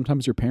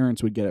 Sometimes your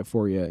parents would get it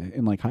for you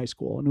in like high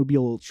school, and it would be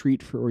a little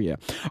treat for you.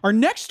 Our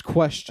next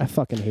question. I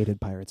fucking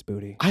hated pirate's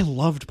booty. I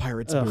loved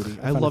pirate's booty.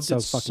 I loved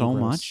it so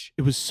much.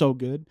 It was so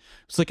good.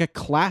 It's like a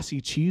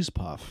classy cheese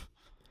puff.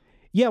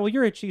 Yeah, well,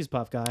 you're a cheese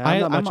puff guy.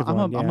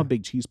 I'm a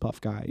big cheese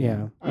puff guy.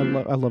 Yeah. I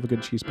love a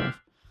good cheese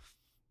puff.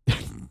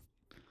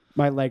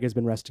 My leg has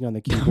been resting on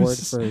the keyboard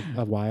for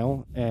a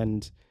while,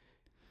 and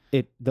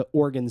the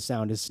organ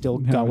sound is still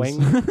going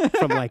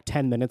from like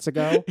 10 minutes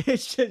ago.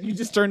 You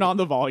just turned on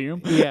the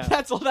volume. Yeah.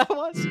 That's all that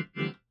was.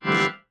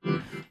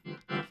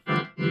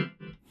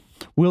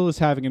 Will is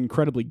having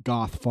incredibly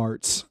goth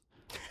farts.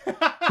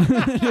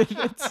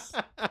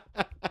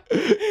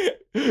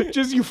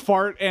 Just you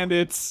fart and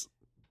it's...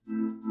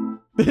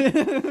 Wait,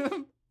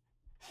 hold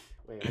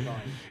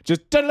on.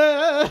 Just...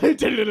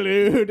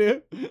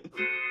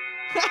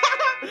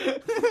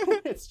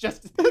 It's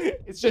just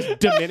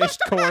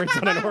diminished chords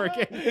on an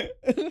organ.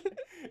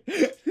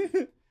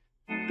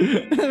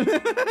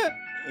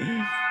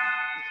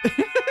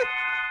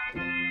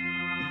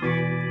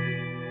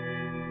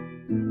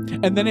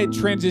 And then it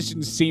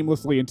transitions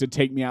seamlessly into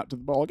 "Take Me Out to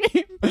the Ball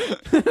Game."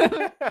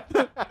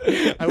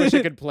 I wish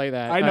I could play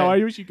that. I know.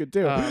 I wish you could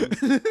too.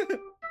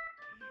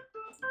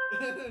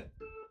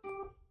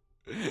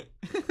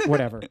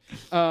 Whatever.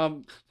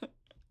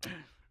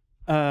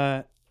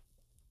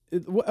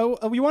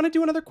 We want to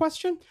do another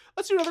question?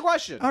 Let's do another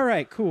question. All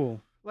right,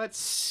 cool. Let's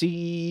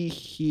see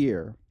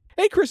here.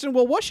 Hey, Kristen.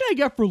 Well, what should I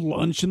get for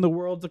lunch in the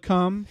world to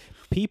come?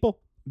 People.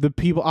 The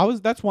people.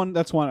 That's one.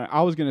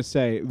 I was gonna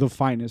say the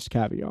finest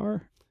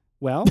caviar.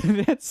 Well,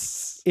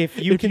 that's if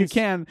you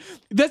can.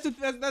 That's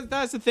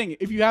the thing.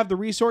 If you have the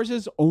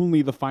resources,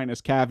 only the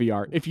finest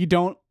caviar. If you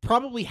don't,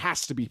 probably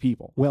has to be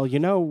people. Well, you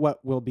know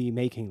what will be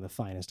making the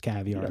finest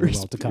caviar in the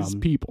world to come? Is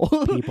people.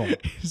 People.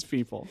 Is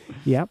people.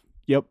 Yep.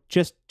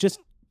 Just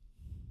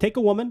take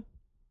a woman,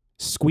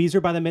 squeeze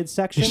her by the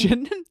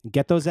midsection,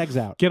 get those eggs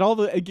out. Get all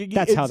the.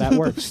 That's how that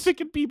works.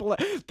 Sticking people.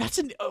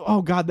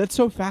 Oh God, that's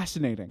so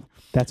fascinating.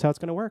 That's how it's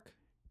gonna work.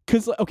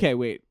 Because okay,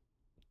 wait.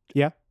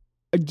 Yeah.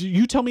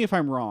 You tell me if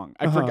I'm wrong.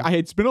 I forgot.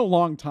 It's been a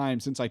long time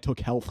since I took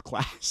health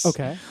class.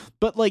 Okay.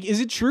 But like, is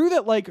it true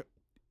that like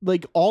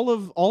all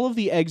of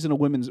the eggs in a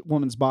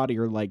woman's body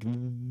are like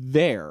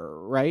there,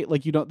 right?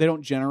 Like they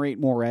don't generate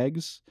more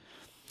eggs.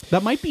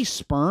 That might be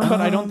sperm, but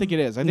I don't think it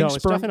is. I think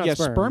sperm. Yeah,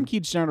 sperm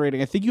keeps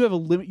generating. I think you have a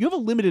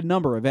limited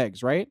number of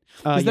eggs, right?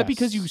 Is that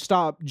because you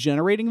stop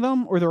generating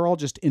them, or they're all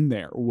just in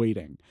there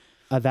waiting?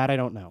 That I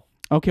don't know.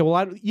 Okay,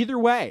 well, either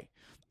way.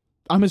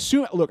 I'm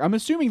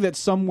assuming that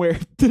somewhere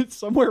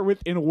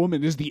within a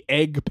woman is the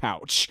egg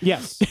pouch.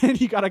 Yes. And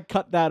you got to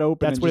cut that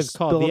open. That's what it's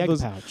called, the egg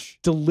pouch.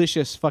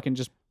 Delicious fucking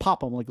just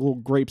pop them like little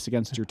grapes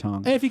against your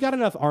tongue. And if you got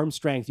enough arm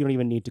strength, you don't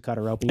even need to cut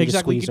her open. You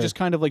exactly. You just can just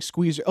kind of like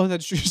squeeze her. Oh,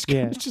 that's true.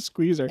 Just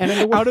squeeze her.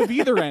 And out of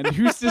either end.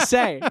 Who's to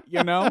say,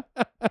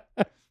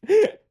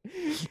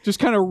 Just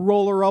kind of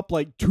roll her up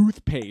like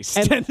toothpaste.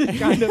 And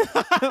kind of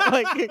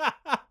like...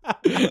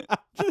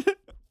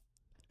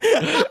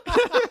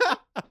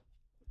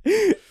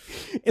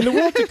 In the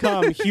world to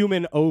come,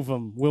 human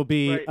ovum will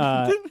be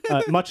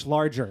much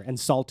larger and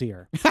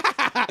saltier.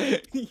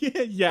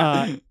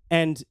 Yeah.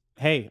 And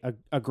hey,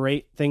 a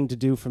great thing to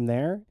do from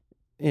there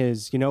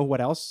is, what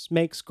else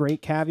makes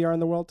great caviar in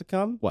the world to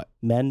come? What?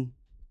 Men.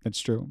 That's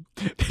true.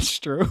 That's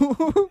true.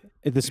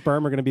 The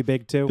sperm are going to be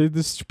big too.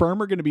 The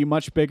sperm are going to be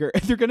much bigger.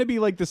 They're going to be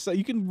like this.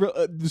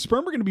 The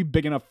sperm are going to be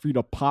big enough for you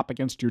to pop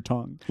against your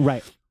tongue.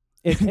 Right.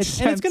 And it's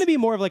going to be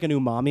more of like an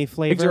umami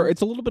flavor.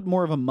 It's a little bit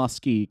more of a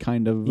musky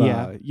kind of,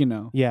 Yeah.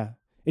 Yeah.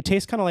 It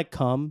tastes kind of like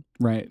cum.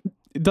 Right.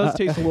 It does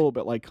taste a little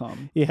bit like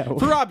cum. Yeah.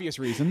 For obvious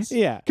reasons.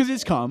 Yeah. Because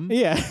it's cum.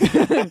 Yeah.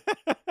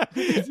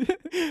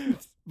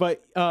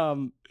 But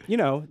you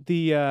know,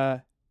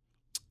 the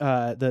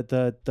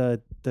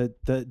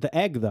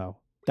egg though.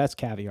 That's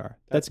caviar.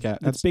 That's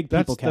big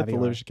people caviar. That's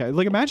delicious caviar.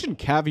 Like imagine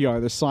caviar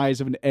the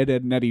size of an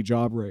Ed Netty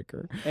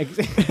Jawbreaker.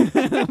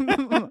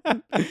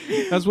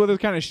 That's what the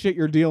kind of shit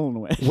you're dealing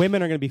with.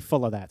 Women are going to be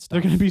full of that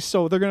stuff.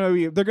 They're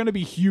going to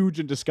be huge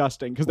and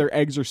disgusting because their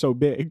eggs are so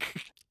big.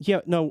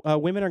 Yeah, no,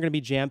 women are going to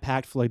be jam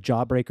packed full of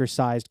Jawbreaker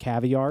sized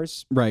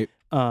caviars. Right.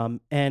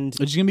 And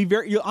it's going to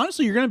be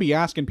honestly, you're going to be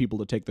asking people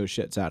to take those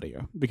shits out of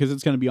you because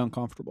it's going to be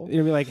uncomfortable.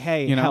 You're going to be like,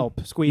 hey, you know,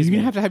 help, squeeze You're me.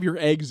 going to have to have your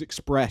eggs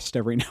expressed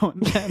every now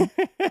and then.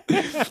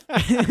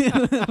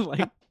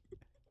 Like,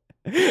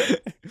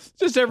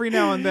 just every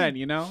now and then,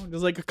 you know?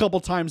 Just like a couple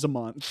times a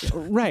month.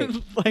 Right.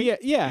 Like,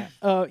 yeah.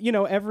 You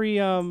know, every...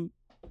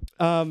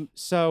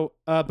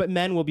 but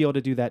men will be able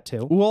to do that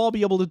too. We'll all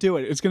be able to do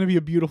it. It's going to be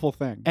a beautiful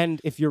thing.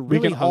 And if you're really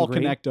we can hungry, all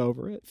connect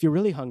over it. If you're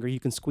really hungry, you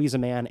can squeeze a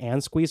man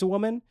and squeeze a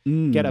woman,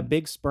 get a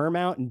big sperm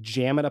out and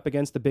jam it up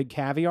against the big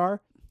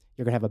caviar.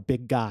 You're going to have a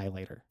big guy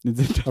later.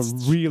 A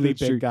really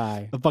big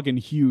guy. A fucking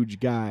huge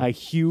guy. A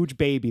huge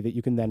baby that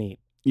you can then eat.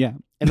 Yeah.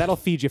 And that'll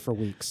feed you for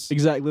weeks.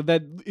 Exactly.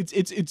 That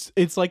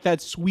it's like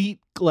that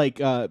sweet, like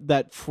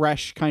that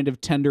fresh kind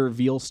of tender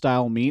veal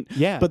style meat.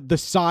 Yeah. But the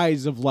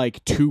size of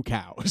like 2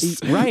 cows.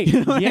 Right.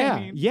 You know yeah. I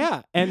mean?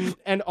 Yeah.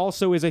 And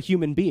also is a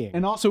human being.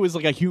 And also is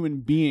like a human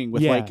being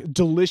with like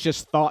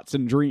delicious thoughts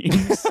and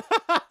dreams.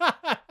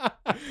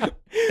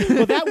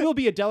 Well, that will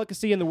be a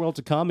delicacy in the world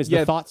to come, is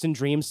the thoughts and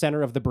dreams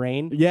center of the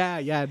brain.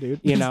 Yeah, dude.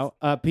 You know,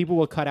 people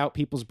will cut out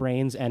people's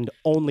brains and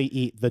only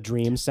eat the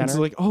dream center. It's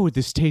like, oh,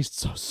 this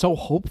tastes so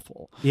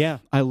hopeful. Yeah.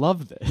 I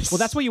love this. Well,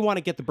 that's why you want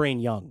to get the brain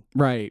young.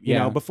 Right. You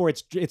know, before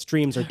its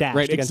dreams are dashed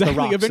right, against exactly.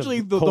 the rocks.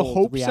 Eventually, the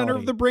hope center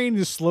of the brain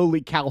is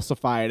slowly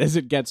calcified as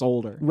it gets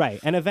older. Right.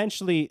 And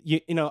eventually,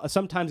 you know,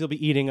 sometimes you'll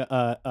be eating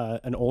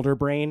an older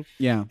brain.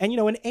 Yeah. And, you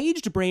know, an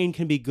aged brain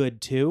can be good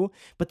too,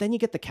 but then you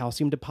get the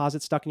calcium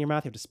deposits stuck in your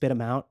mouth. You have to spit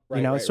them out. Right,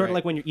 you know, right, it's sort of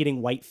like when you're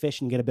eating white fish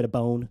and you get a bit of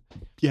bone.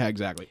 Yeah,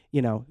 exactly.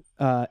 You know,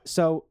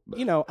 so,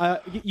 you know,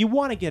 you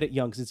want to get it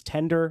young because it's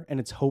tender and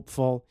it's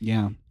hopeful.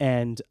 Yeah.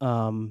 And,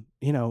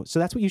 you know, so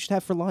that's what you should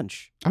have for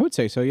lunch. I would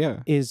say so,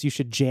 yeah. Is you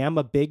should jam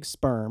a big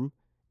sperm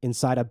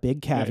inside a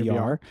big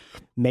caviar,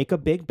 make a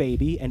big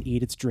baby, and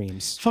eat its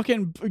dreams.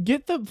 Fucking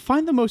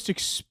find the most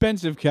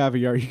expensive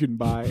caviar you can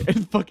buy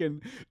and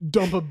fucking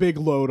dump a big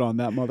load on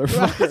that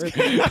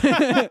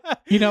motherfucker.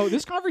 You know,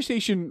 this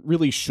conversation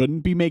really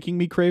shouldn't be making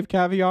me crave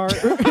caviar.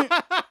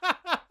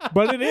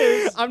 But it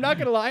is. I'm not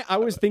gonna lie, I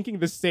was thinking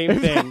the same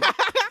thing.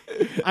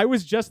 I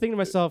was just thinking to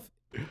myself,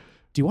 do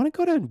you want to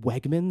go to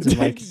Wegmans and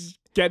like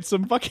get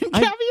some fucking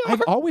caviar?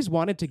 I've always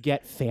wanted to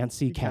get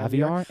fancy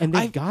caviar, and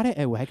they've got it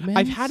at Wegmans.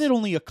 I've had it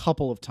only a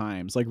couple of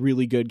times, like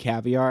really good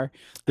caviar.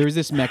 There was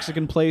this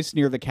Mexican place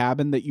near the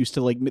cabin that used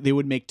to like, they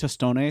would make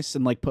tostones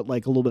and like put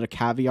like a little bit of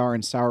caviar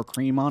and sour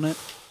cream on it.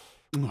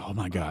 Oh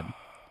my God.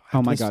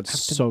 Oh my God,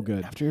 so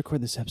good. After you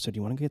record this episode, do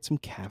you want to get some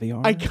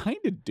caviar? I kind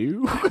of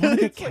do. I want to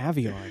get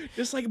caviar.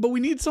 Just like, but we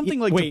need something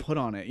to put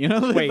on it, you know?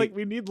 Like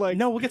we need like...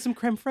 No, we'll get some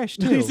creme fraiche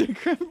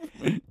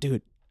too.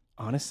 Dude,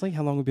 honestly,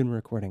 how long have we been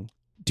recording?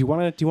 Do you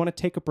want to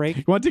take a break?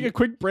 You want to take a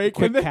quick break?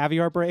 Quick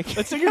caviar break?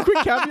 Let's take a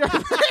quick caviar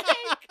break.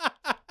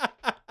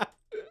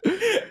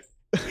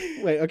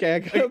 Wait, okay, I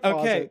gotta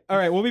pause it. All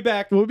right, we'll be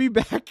back. We'll be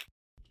back.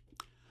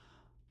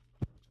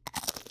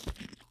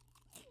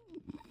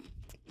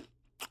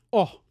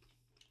 Oh.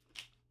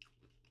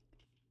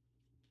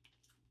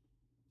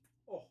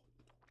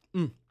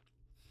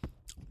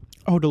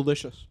 Oh,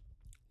 delicious.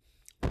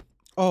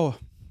 Oh,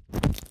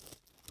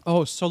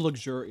 so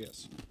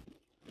luxurious.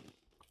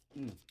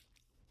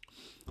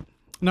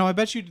 Now, I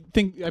bet you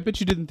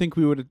didn't think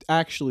we would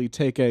actually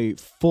take a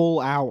full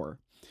hour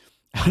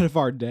out of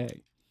our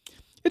day.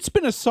 It's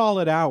been a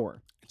solid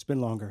hour. It's been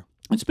longer.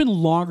 It's been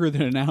longer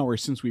than an hour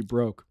since we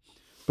broke,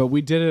 but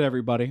we did it,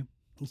 everybody.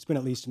 It's been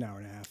at least an hour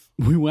and a half.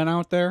 We went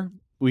out there.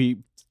 We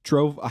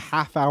drove a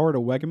half hour to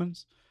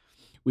Wegmans.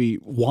 We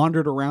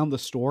wandered around the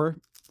store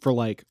for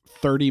like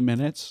 30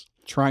 minutes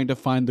trying to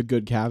find the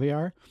good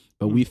caviar,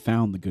 but we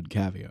found the good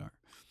caviar,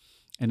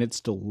 and it's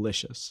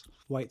delicious.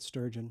 White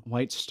sturgeon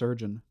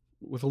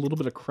with a little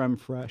bit of creme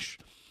fraiche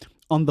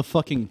on the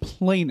fucking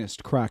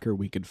plainest cracker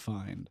we could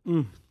find.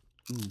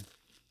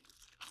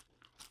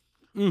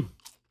 Oh.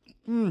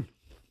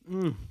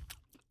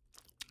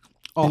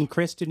 And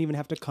Chris didn't even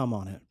have to come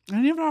on it. I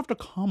didn't even have to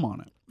come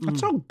on it.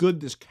 That's how good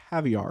this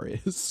caviar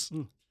is.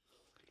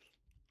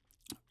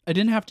 I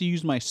didn't have to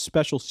use my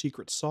special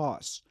secret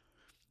sauce.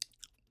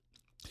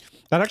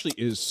 That actually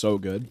is so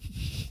good.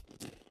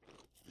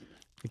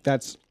 Like,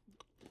 that's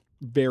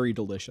very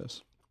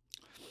delicious.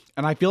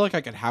 And I feel like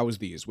I could house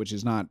these, which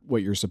is not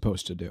what you're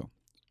supposed to do.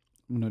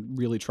 I'm going to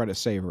really try to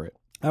savor it.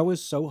 I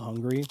was so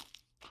hungry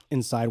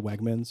inside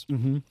Wegmans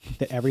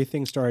that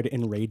everything started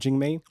enraging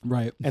me.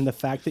 Right. And the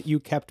fact that you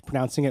kept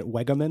pronouncing it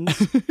Wegamans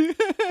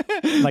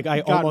Like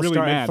I almost really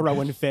started mad.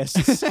 throwing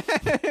fists.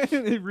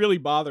 It really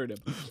bothered him.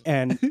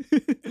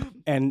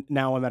 And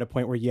now I'm at a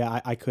point where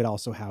I could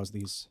also house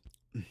these.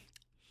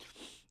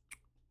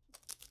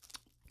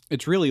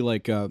 It's really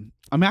like I'm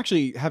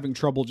actually having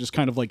trouble just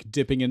kind of like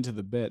dipping into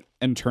the bit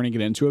and turning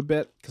it into a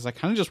bit because I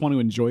kind of just want to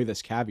enjoy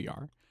this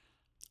caviar.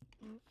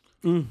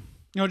 You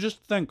know,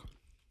 just think.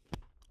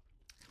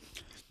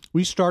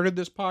 We started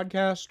this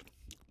podcast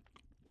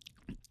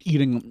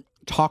eating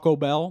Taco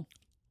Bell,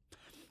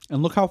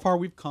 and look how far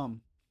we've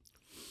come.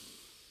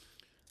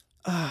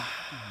 I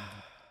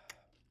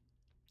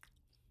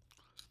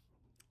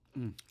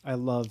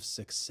love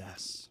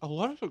success. A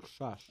lot of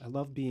success. I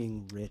love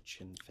being rich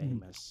and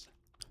famous.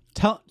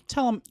 Tell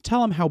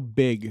him how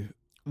big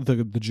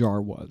the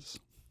jar was.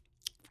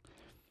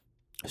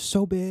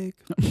 So big.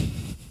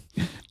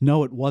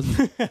 No, it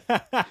wasn't.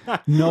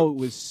 No, it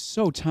was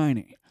so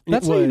tiny.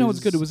 That's how you know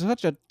it's good. It was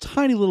such a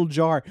tiny little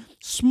jar,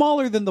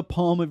 smaller than the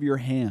palm of your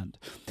hand,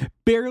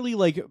 barely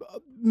like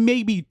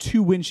maybe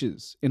 2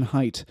 inches in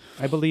height.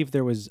 I believe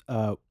there was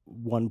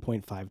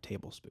 1.5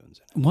 tablespoons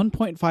in it.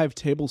 1.5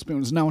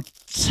 tablespoons. Now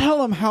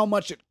tell him how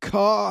much it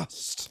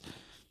cost.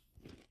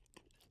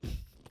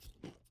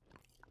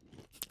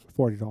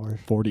 $40.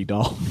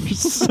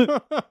 $40.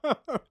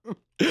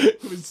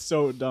 It was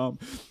so dumb.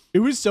 It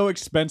was so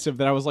expensive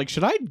that I was like,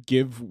 should I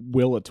give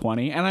Will a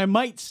 20? And I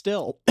might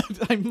still.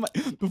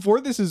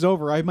 Before this is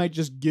over, I might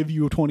just give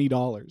you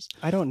 $20.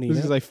 I don't need it.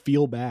 Because I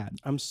feel bad.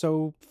 I'm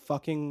so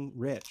fucking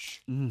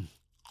rich.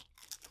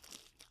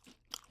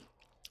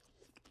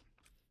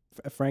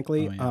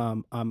 Frankly,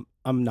 I'm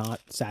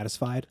not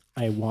satisfied.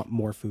 I want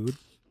more food.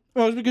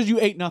 Well, it's because you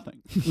ate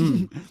nothing.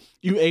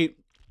 You ate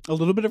a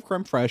little bit of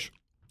creme fraiche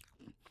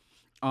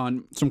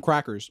on some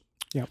crackers.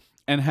 Yeah.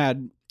 And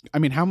had, I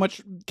mean, how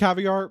much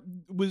caviar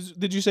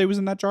did you say was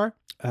in that jar?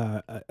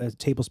 A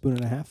tablespoon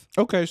and a half.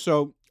 Okay,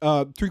 so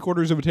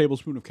 3/4 of a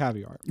tablespoon of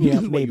caviar. Yeah,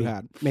 Is what maybe. you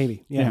had.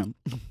 Maybe. Yeah.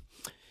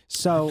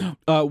 So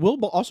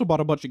Will also bought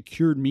a bunch of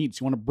cured meats.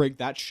 You want to break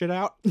that shit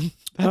out?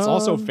 That's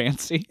also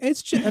fancy.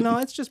 it's just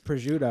it's just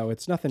prosciutto.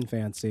 It's nothing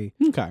fancy.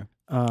 Okay.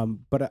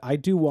 But I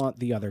do want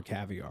the other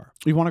caviar.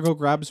 You want to go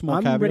grab some more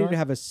I'm caviar? ready to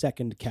have a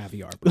second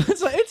caviar break.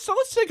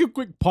 Let's take a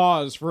quick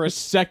pause for a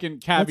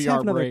second caviar Let's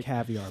have another break.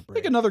 caviar break.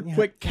 Take another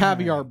quick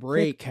caviar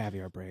break. Quick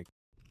caviar break.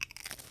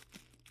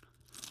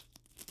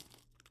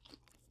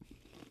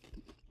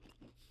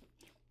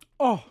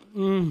 Oh.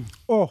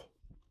 Oh.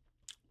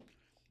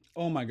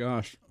 Oh my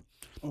gosh.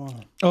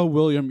 Oh,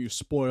 William, you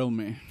spoil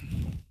me.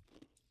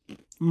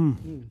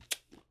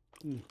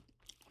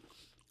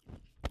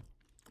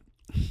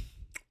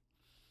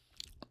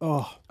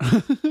 Oh.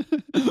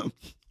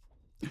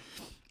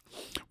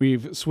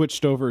 We've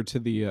switched over to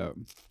the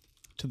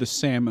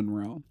salmon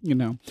roe. You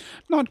know,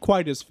 not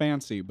quite as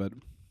fancy, but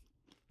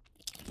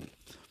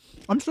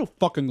I'm so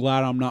fucking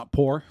glad I'm not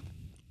poor.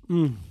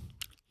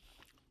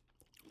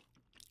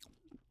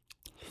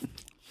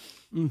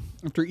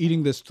 After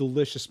eating this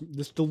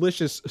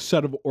delicious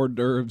set of hors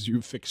d'oeuvres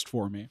you fixed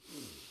for me,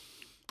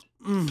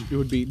 it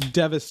would be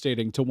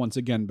devastating to once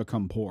again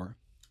become poor.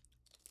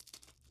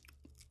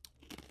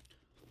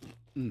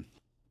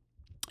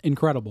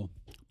 Incredible.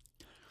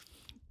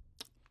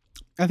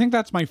 I think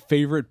that's my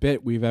favorite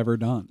bit we've ever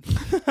done.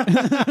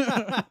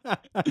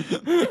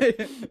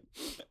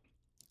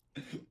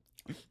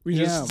 We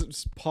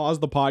just pause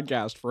the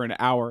podcast for an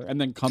hour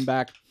and then come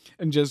back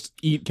and just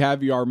eat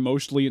caviar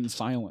mostly in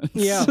silence.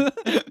 Yeah.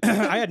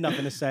 I had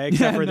nothing to say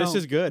except for this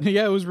is good.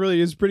 Yeah,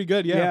 it's pretty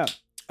good. Yeah.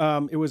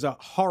 It was a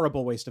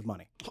horrible waste of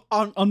money.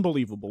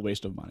 Unbelievable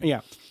waste of money.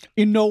 Yeah.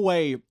 In no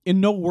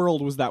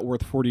world was that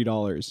worth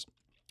 $40.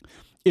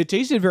 It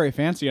tasted very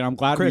fancy, and I'm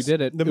glad Chris, we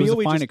did it. It was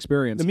a fine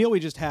experience. The meal we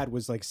just had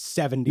was like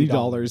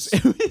 $70.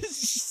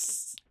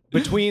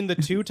 Between the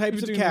two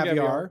types of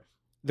caviar,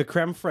 the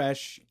creme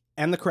fraiche,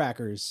 and the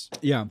crackers.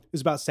 Yeah. It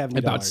was about $70.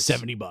 About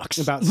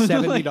 $70. About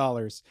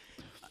 $70.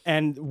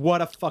 And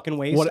what a fucking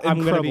waste. What an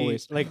incredible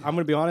waste. Like, I'm going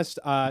to be honest,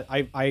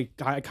 I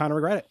kind of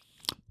regret it.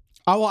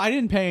 Oh, well, I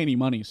didn't pay any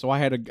money, so I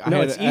had a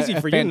easy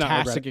for you not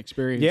regret fantastic it.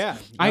 experience. Yeah.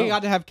 I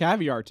got to have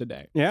caviar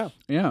today. Yeah.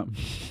 Yeah.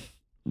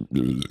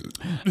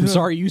 I'm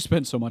sorry you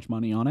spent so much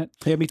money on it.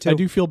 Yeah, me too. I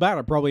do feel bad.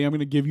 I probably am going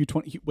to give you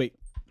 20. Wait.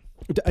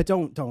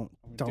 Don't. I'm going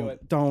to do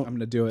it. Don't. I'm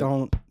going to do it.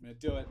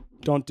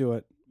 Don't do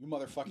it. You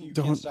motherfucker, you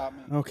Don't. can't stop me.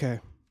 Okay.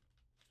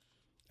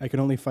 I can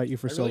only fight you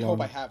for so long. I really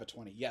hope I have a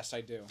 20. Yes, I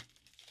do.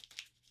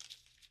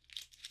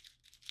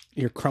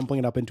 You're crumpling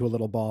it up into a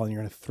little ball and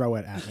you're going to throw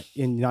it at me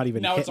and not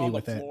even hit me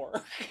with it. Now it's on the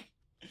floor.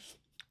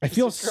 I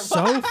feel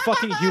so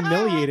fucking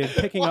humiliated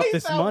picking up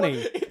this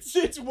money.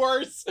 It's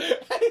worse.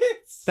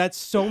 That's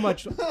so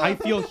much. I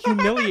feel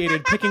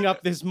humiliated picking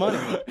up this money.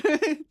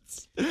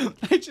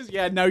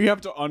 Now you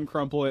have to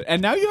uncrumple it.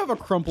 And now you have a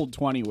crumpled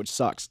 20, which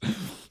sucks.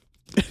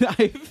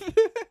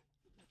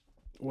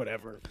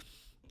 Whatever.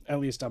 At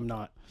least I'm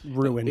not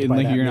ruined by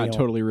by that You're meal. Not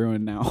totally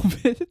ruined now.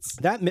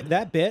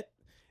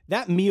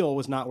 That meal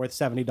was not worth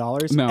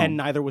 $70, no. And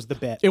neither was the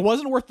bit. It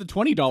wasn't worth the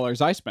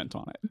 $20 I spent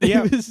on it.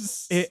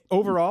 Yeah.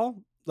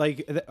 Overall,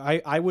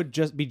 I would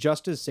just be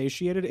just as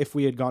satiated if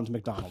we had gone to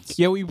McDonald's.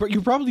 Yeah,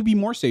 you'd probably be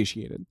more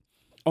satiated.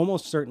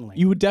 Almost certainly.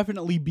 You would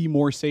definitely be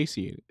more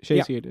satiated.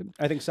 Yeah,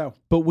 I think so.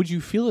 But would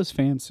you feel as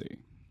fancy?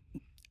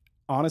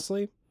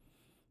 Honestly,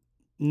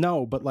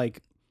 no, but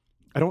like,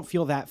 I don't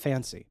feel that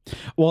fancy.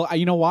 Well,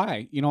 you know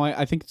why?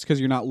 I think it's because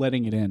you're not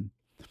letting it in.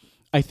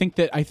 I think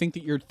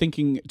that you're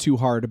thinking too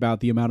hard about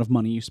the amount of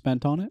money you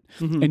spent on it,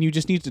 and you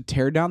just need to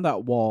tear down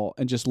that wall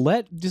and just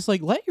let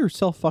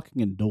yourself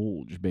fucking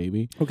indulge,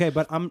 baby. Okay,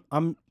 but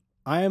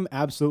I am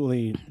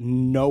absolutely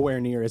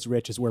nowhere near as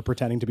rich as we're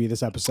pretending to be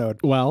this episode.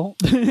 Well,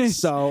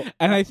 so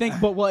and I think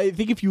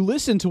if you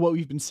listen to what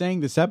we've been saying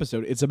this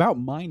episode, it's about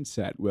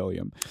mindset,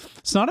 William.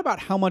 It's not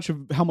about how much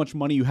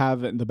money you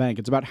have in the bank.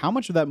 It's about how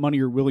much of that money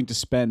you're willing to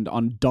spend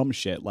on dumb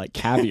shit like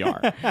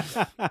caviar.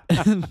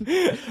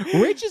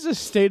 Rich is a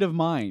state of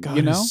mind. God,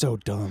 it's so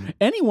dumb.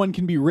 Anyone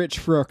can be rich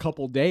for a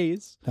couple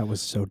days. That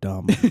was so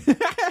dumb.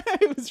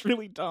 It was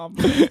really dumb.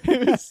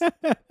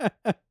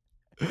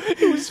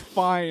 It was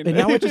fine. And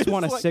now I just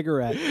want a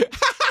cigarette.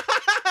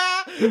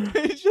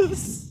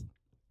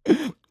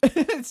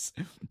 It's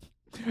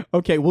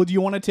okay. Well, do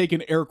you want to take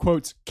an air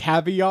quotes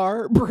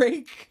caviar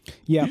break?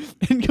 Yeah,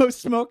 and go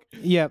smoke.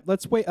 Yeah,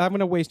 let's wait. I'm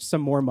gonna waste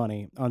some more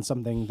money on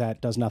something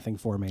that does nothing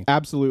for me.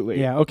 Absolutely.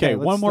 Yeah. Okay.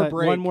 One more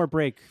break. One more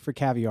break for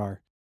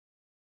caviar.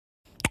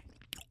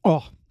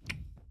 Oh,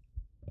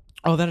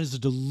 that is a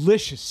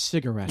delicious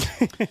cigarette.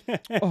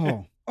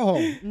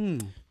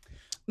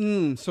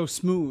 So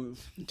smooth.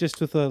 Just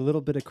with a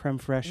little bit of creme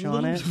fraiche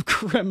on it.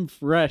 Creme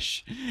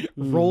fraiche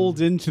rolled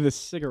into the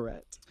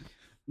cigarette.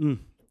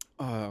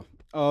 I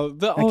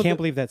can't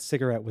believe that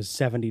cigarette was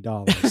 $70.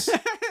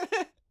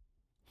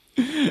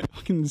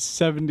 Fucking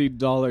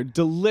 $70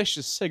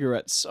 delicious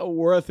cigarette. So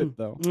worth it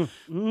though.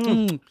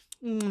 You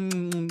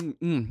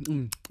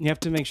have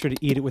to make sure to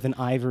eat it with an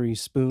ivory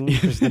spoon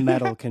because the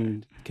metal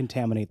can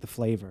contaminate the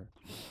flavor.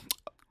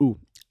 Ooh.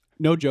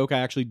 No joke, I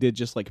actually did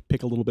just like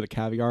pick a little bit of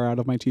caviar out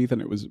of my teeth,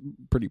 and it was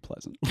pretty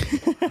pleasant.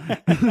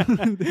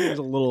 There's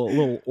a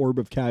little orb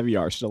of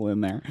caviar still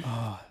in there.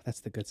 Oh,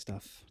 that's the good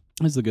stuff.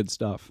 That's the good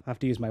stuff. I have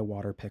to use my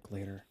water pick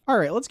later. All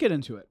right, let's get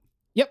into it.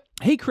 Yep.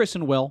 Hey, Chris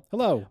and Will.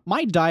 Hello.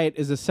 My diet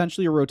is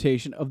essentially a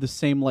rotation of the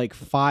same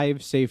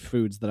 5 safe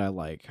foods that I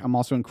like. I'm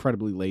also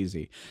incredibly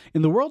lazy.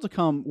 In the world to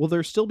come, will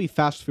there still be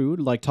fast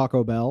food like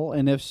Taco Bell?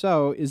 And if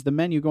so, is the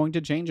menu going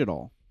to change at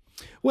all?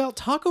 Well,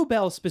 Taco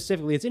Bell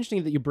specifically, it's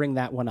interesting that you bring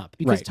that one up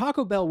because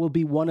Taco Bell will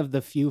be one of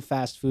the few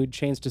fast food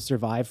chains to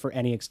survive for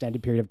any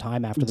extended period of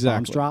time after the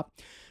bombs drop.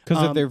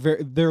 Because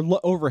their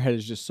overhead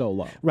is just so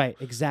low. Right,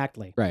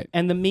 exactly. Right.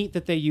 And the meat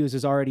that they use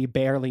is already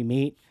barely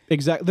meat.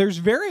 Exactly.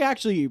 There's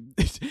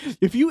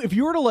if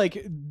you were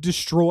to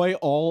destroy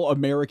all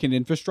American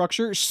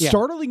infrastructure,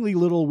 startlingly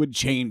little would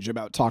change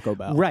about Taco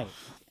Bell. Right.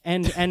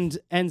 And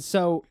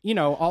so,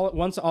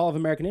 once all of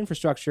American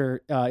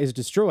infrastructure is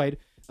destroyed,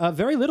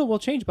 very little will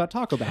change about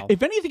Taco Bell.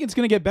 If anything, it's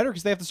going to get better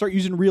because they have to start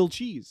using real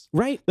cheese.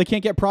 Right. They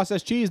can't get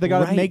processed cheese. They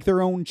got to make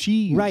their own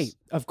cheese. Right.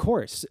 Of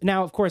course.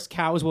 Now, of course,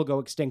 cows will go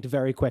extinct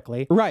very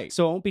quickly. Right.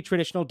 So it won't be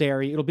traditional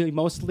dairy. It'll be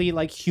mostly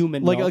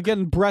human milk.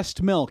 Again,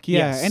 breast milk.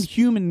 Yeah. Yes. And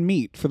human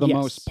meat for the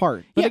most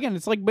part. But again,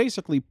 it's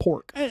basically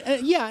pork.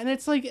 Yeah. And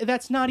it's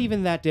that's not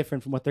even that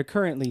different from what they're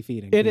currently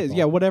feeding. It is.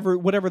 Yeah.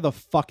 Whatever the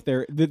fuck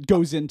that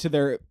goes into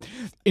their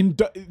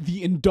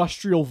the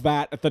industrial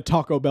vat at the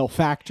Taco Bell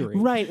factory.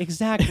 Right.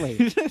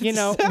 Exactly.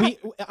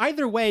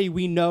 Either way,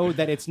 we know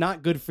that it's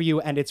not good for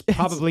you and it's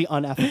probably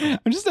unethical.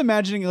 I'm just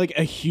imagining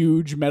a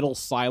huge metal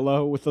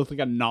silo with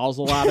a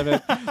nozzle out of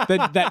it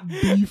that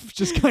beef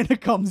just kind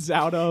of comes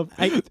out of.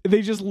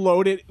 They just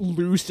load it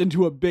loose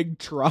into a big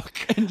truck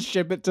and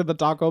ship it to the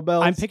Taco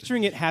Bell. I'm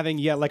picturing it having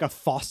a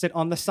faucet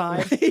on the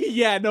side.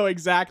 Yeah, no,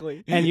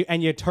 exactly.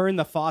 And you turn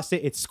the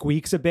faucet, it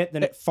squeaks a bit,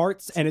 then it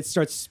farts and it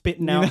starts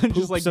spitting out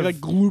just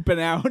glooping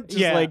out,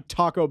 just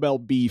Taco Bell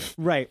beef.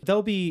 Right.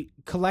 They'll be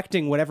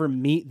collecting whatever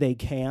meat they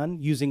can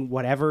using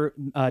whatever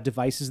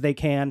devices they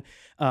can,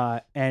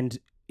 and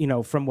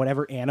from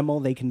whatever animal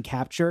they can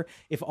capture.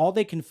 If all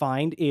they can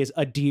find is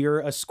a deer,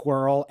 a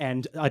squirrel,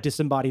 and a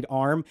disembodied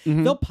arm,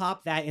 they'll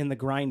pop that in the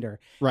grinder.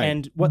 Right.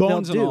 And what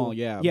bones they'll do, and all,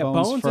 yeah,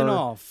 bones and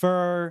all,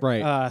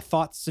 fur,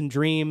 thoughts and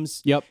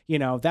dreams. Yep.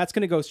 That's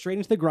going to go straight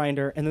into the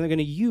grinder, and then they're going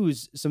to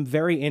use some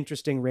very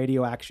interesting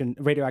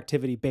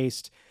radioactivity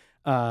based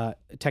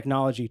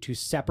technology to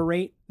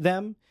separate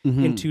them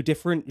into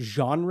different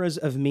genres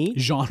of meat.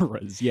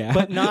 Genres, yeah.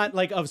 But not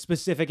of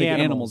specific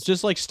animals.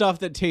 Just stuff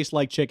that tastes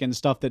like chicken,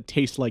 stuff that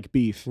tastes like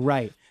beef.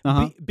 Right.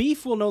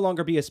 Beef will no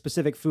longer be a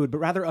specific food, but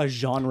rather a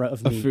genre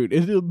of meat.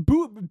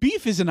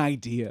 Beef is an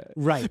idea.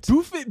 Right.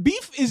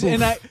 Beef is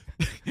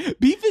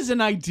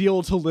an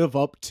ideal to live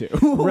up to.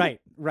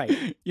 Right.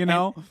 And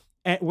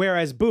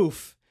whereas whereas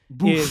boof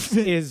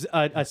is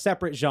a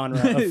separate genre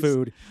of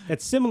food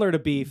that's similar to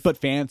beef, but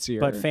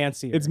fancier.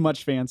 It's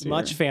much fancier.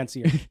 Much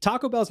fancier.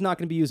 Taco Bell's not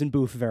going to be using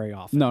beef very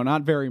often. No,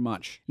 not very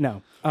much.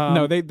 No.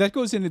 No, that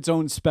goes in its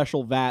own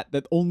special vat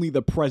that only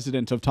the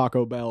president of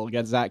Taco Bell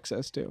gets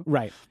access to.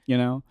 Right. You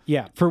know?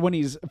 Yeah. For when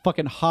he's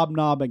fucking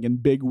hobnobbing and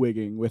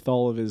bigwigging with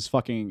all of his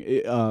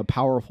fucking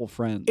powerful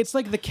friends. It's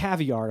like the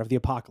caviar of the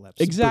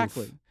apocalypse.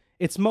 Exactly. Beef.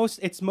 It's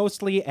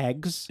mostly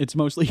eggs. It's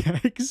mostly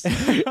eggs.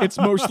 It's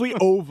mostly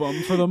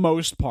ovum for the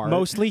most part.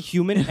 Mostly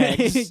human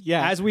eggs.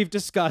 Yeah. As we've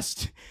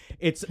discussed,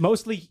 it's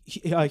mostly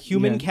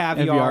human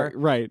caviar.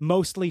 Right.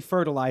 Mostly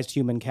fertilized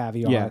human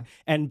caviar. Yeah.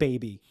 And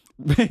baby.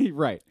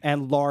 Right.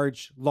 And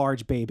large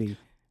baby.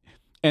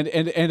 And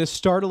a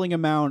startling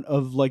amount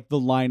of like the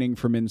lining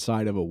from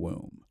inside of a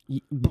womb.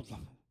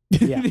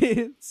 Yeah.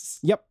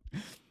 Yep.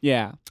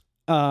 Yeah.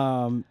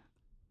 Why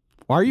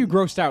are you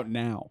grossed out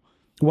now?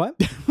 What?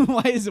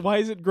 why is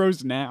it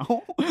gross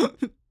now?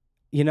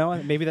 You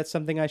know, maybe that's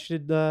something I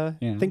should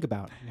think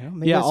about. You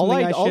know, yeah, all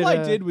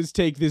I did was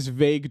take this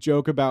vague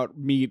joke about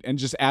meat and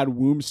just add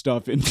womb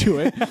stuff into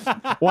it.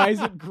 Why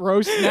is it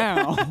gross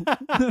now?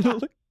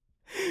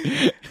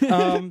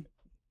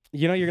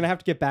 You know, you're gonna have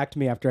to get back to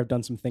me after I've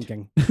done some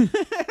thinking,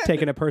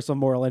 taking a personal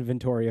moral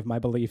inventory of my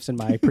beliefs and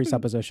my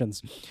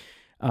presuppositions,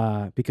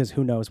 because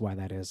who knows why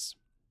that is.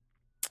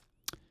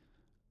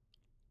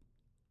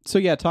 So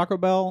yeah, Taco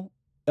Bell.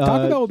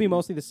 Taco Bell will be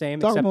mostly the same,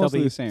 except they'll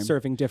be same.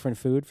 serving different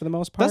food for the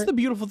most part. That's the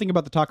beautiful thing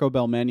about the Taco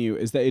Bell menu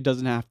is that it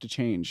doesn't have to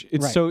change.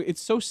 It's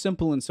so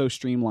simple and so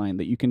streamlined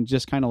that you can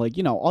just kind of like,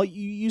 you know,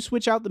 you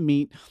switch out the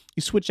meat,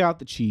 you switch out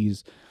the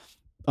cheese.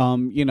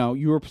 You know,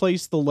 you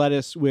replace the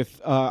lettuce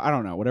with I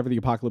don't know, whatever the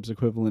apocalypse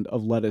equivalent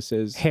of lettuce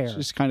is. Hair.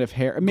 Just kind of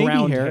hair. Maybe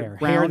ground hair.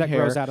 Hair that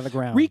grows out of the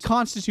ground.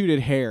 Reconstituted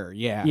hair,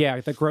 yeah. Yeah,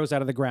 that grows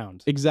out of the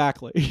ground.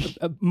 Exactly.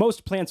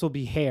 Most plants will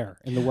be hair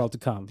in the world to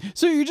come.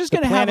 So you're just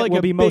going to have like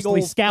a big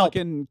old scalp.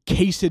 fucking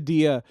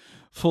quesadilla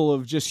full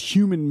of just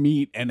human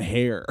meat and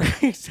hair.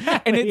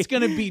 Exactly. And it's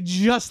going to be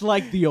just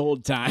like the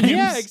old times.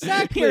 Yeah,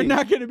 exactly. You're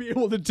not going to be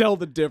able to tell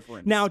the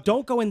difference. Now,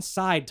 don't go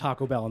inside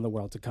Taco Bell in the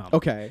world to come.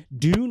 Okay.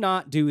 Do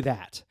not do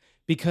that.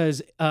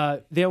 Because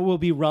they will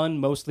be run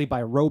mostly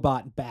by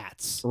robot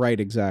bats. Right,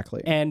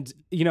 exactly. And,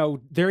 you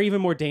know, they're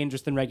even more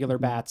dangerous than regular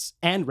bats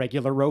and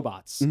regular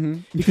robots.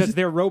 Mm-hmm. Because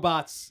they're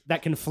robots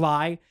that can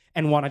fly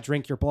and want to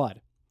drink your blood.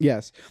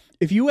 Yes.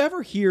 If you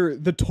ever hear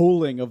the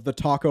tolling of the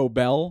Taco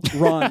Bell,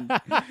 run.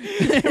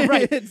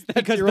 Right.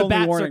 Because the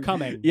bats are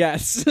coming.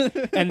 Yes.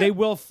 And they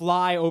will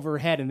fly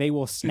overhead and they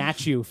will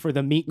snatch you for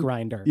the meat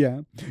grinder.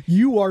 Yeah.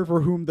 You are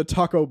for whom the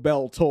Taco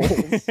Bell tolls.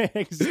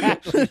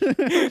 Exactly.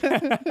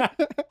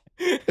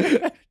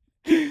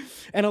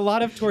 And a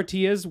lot of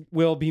tortillas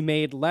will be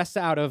made less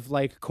out of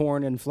like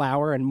corn and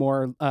flour and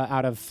more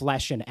out of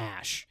flesh and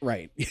ash.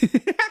 Right.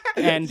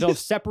 And they'll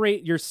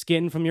separate your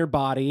skin from your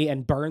body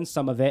and burn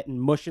some of it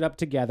and mush it up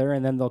together,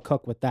 and then they'll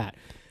cook with that.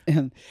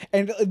 And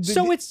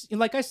so it's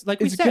like we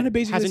said,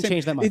 hasn't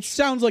changed that much. It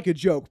sounds like a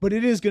joke, but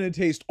it is going to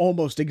taste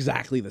almost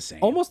exactly the same.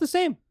 Almost the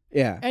same.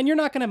 Yeah. And you're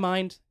not going to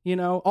mind, you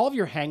know, all of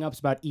your hangups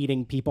about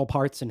eating people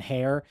parts and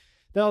hair.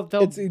 They'll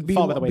fall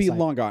by the wayside. Be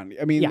long gone.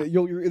 I mean,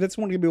 that's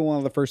going to be one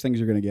of the first things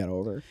you're going to get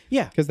over.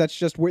 Yeah, because that's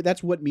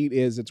what meat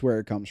is. It's where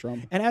it comes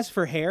from. And as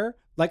for hair,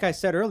 like I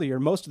said earlier,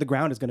 most of the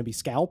ground is going to be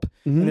scalp,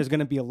 and there's going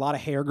to be a lot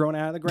of hair growing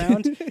out of the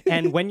ground.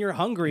 And when you're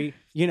hungry,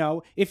 you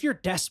know, if you're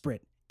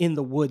desperate in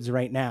the woods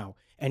right now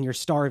and you're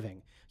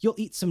starving, you'll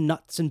eat some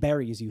nuts and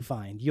berries you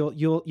find.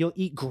 You'll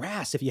eat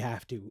grass if you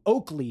have to,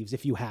 oak leaves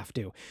if you have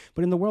to.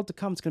 But in the world to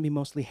come, it's going to be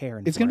mostly hair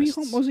and it's going to be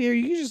mostly hair.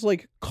 You can just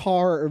like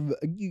carve.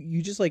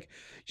 You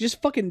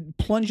just fucking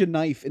plunge a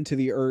knife into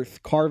the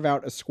earth, carve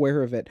out a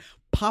square of it,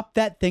 pop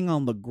that thing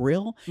on the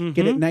grill,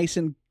 get it nice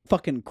and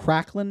fucking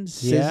crackling,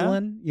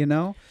 sizzling. You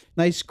know,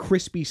 nice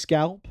crispy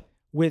scalp.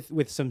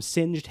 With some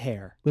singed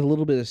hair. With a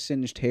little bit of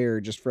singed hair,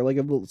 just for like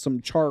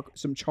some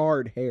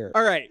charred hair.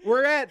 All right,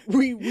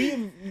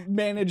 we've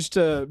managed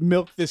to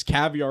milk this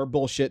caviar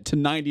bullshit to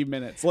 90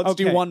 minutes. Let's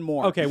do one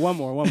more. Okay, one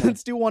more.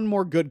 Let's do one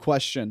more good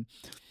question.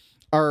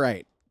 All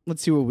right,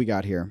 let's see what we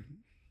got here.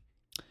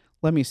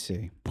 Let me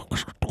see.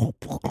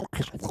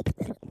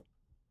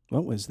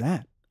 What was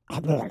that?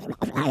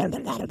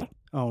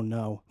 Oh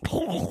no!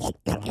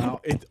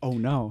 Oh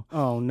no!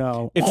 Oh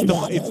no!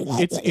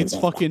 It's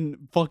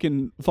fucking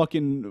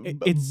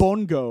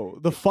Bongo,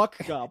 the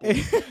fuck goblin.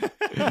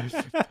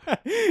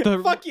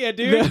 Fuck yeah,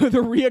 dude! The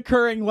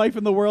reoccurring life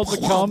in the world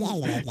to come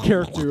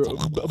character,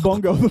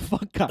 Bongo, the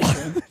fuck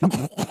goblin.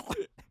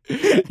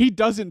 He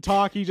doesn't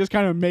talk. He just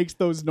kind of makes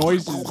those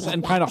noises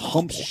and kind of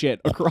humps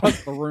shit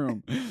across the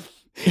room.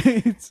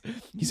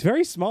 He's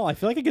very small. I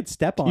feel like I could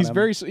step on him.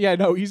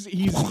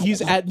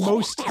 He's at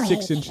most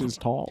 6 inches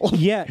tall.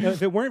 Yeah, no,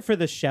 if it weren't for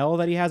the shell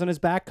that he has on his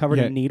back covered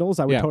in needles,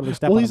 I would totally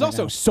step on him. Well, he's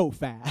also so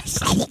fast.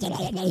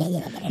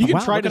 You can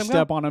try to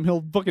step on him.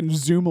 He'll fucking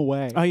zoom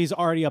away. Oh, he's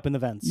already up in the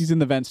vents. He's in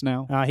the vents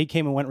now. He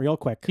came and went real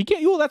quick. He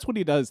can't. Well, that's what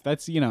he does.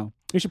 That's, you know.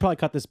 We should probably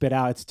cut this bit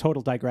out. It's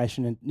total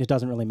digression, and it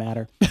doesn't really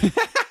matter.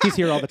 He's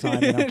here all the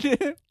time. You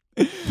know?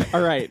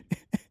 All right.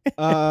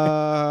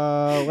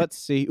 Let's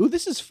see. Ooh,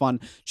 this is fun.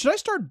 Should I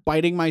start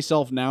biting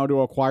myself now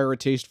to acquire a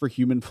taste for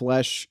human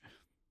flesh?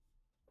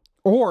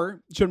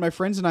 Or should my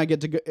friends and I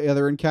get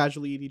together and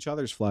casually eat each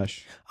other's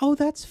flesh? Oh,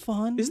 that's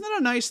fun. Isn't that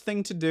a nice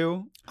thing to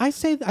do? I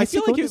feel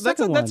like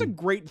that's a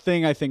great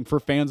thing, I think, for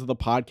fans of the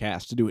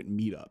podcast to do at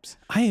meetups.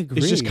 I agree.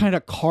 It's just kind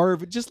of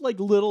carve just like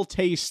little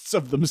tastes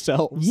of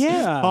themselves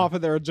off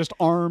of their just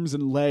arms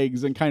and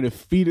legs and kind of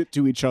feed it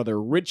to each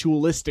other,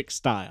 ritualistic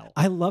style.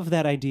 I love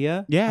that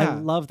idea. Yeah. I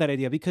love that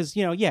idea because,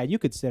 you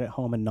could sit at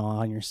home and gnaw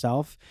on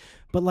yourself.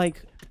 But,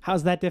 like,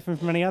 how's that different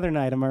from any other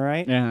night? Am I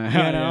right? Yeah.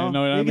 You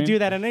know what I mean? You can do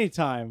that at any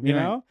time, you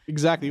know?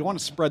 Exactly. You want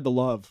to spread the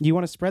love. You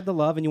want to spread the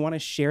love and you want to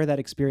share that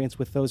experience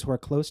with those who are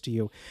close to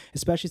you,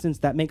 especially since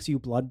that makes you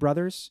blood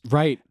brothers.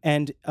 Right.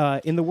 And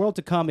in the world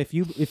to come, if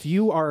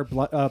you are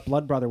a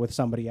blood brother with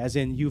somebody, as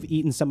in you've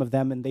eaten some of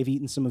them and they've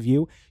eaten some of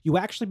you, you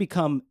actually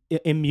become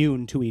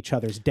immune to each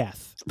other's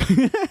death.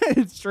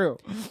 It's true.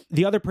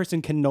 The other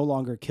person can no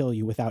longer kill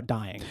you without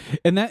dying.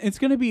 And that it's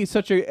going to be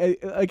such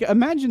like,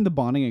 imagine the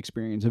bonding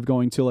experience of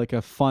going to like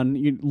a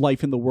fun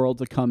life in the world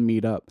to come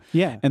meet up.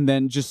 Yeah. And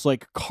then just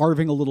like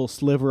carving a little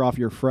sliver off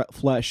your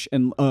flesh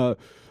and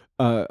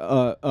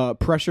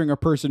pressuring a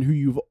person who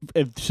you've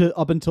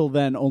up until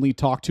then only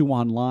talked to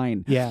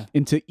online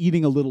into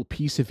eating a little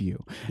piece of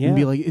you and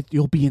be like,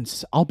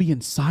 I'll be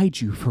inside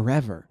you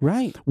forever.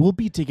 Right. We'll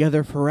be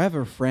together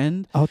forever,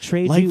 friend. I'll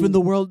trade life you in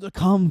the world to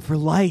come for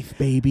life,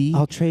 baby.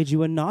 I'll trade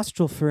you a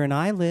nostril for an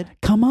eyelid.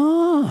 Come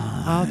on.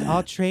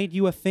 I'll trade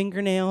you a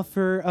fingernail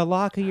for a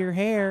lock of your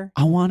hair.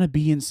 I want to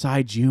be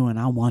inside you and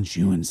I want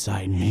you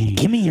inside me.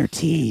 Give me your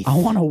teeth. I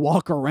want to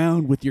walk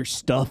around with your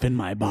stuff in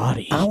my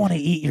body. I want to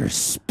eat your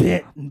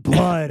spit and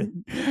blood.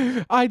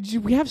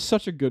 We have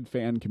such a good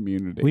fan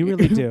community. We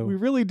really do. We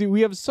really do.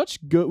 We have such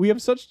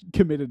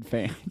committed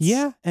fans.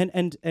 Yeah,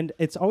 and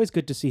it's always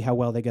good to see how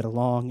well they get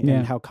along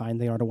and how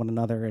kind they are to one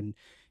another, and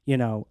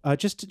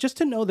just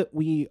to know that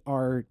we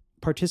are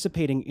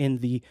participating in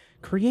the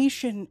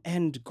creation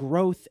and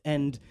growth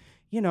and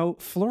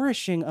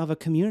flourishing of a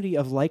community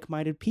of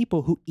like-minded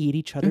people who eat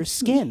each other's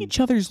skin. Eat each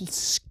other's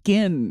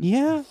skin.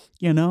 Yeah.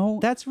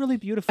 That's really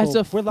beautiful. As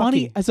a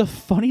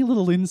funny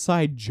little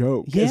inside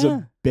joke. Yeah. As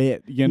a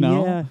bit,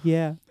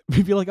 Yeah.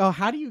 We'd be like, oh,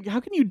 how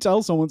can you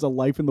tell someone's a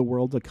life in the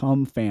world to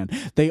come fan?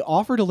 They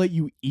offer to let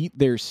you eat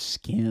their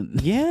skin.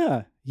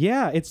 Yeah.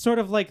 Yeah, it's sort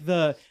of like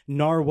the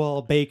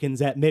narwhal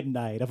bacons at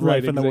midnight of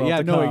life in the world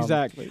to come.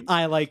 Exactly.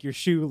 I like your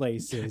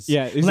shoelaces.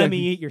 Yeah, let me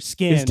eat your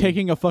skin. It's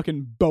taking a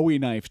fucking Bowie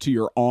knife to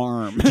your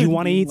arm. Do you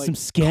want to eat some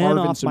skin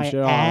off my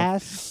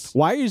ass?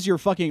 Why is your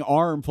fucking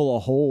arm full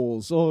of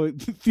holes? Oh,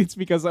 it's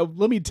because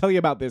let me tell you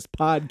about this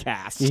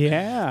podcast.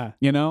 Yeah.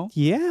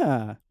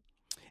 Yeah.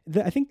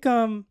 I think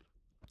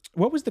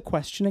what was the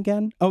question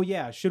again? Oh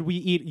yeah, should we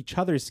eat each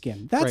other's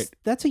skin?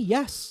 That's a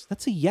yes.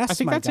 That's a yes. I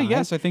think that's a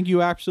yes. I think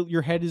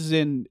your head is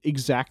in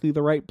exactly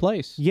the right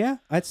place. Yeah,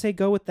 I'd say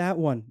go with that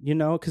one.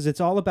 Because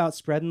it's all about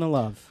spreading the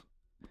love.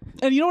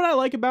 And you know what I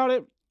like about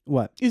it?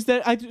 What is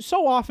that?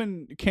 So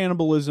often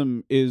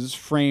cannibalism is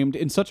framed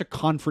in such a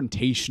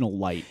confrontational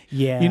light.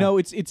 Yeah,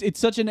 it's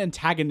such an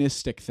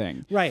antagonistic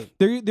thing. Right.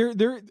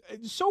 There.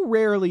 So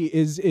rarely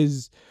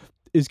is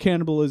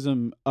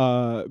cannibalism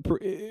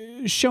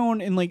shown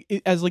in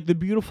as the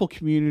beautiful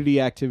community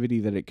activity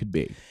that it could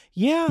be.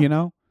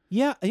 Yeah.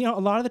 Yeah, a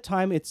lot of the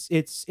time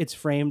it's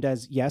framed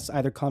as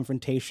either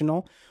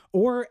confrontational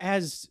or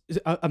as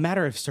a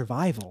matter of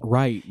survival.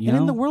 Right. And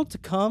in the world to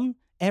come,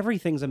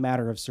 everything's a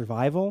matter of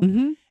survival.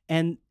 Mm-hmm.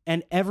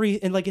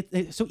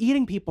 So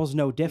eating people's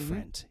no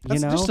different.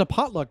 That's just a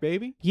potluck,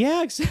 baby.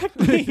 Yeah,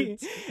 exactly.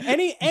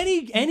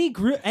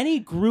 any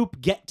group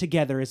get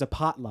together is a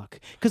potluck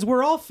because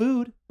we're all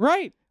food.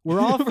 Right. We're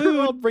all food.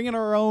 We're all bringing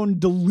our own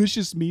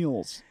delicious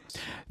meals.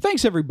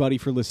 Thanks everybody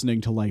for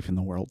listening to Life in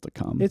the World to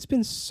Come. It's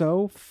been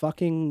so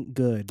fucking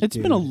good. It's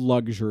been a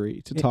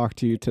luxury to talk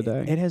to you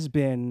today. It has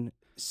been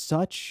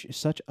such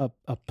a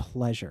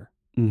pleasure.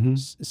 Mm-hmm.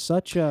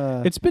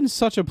 It's been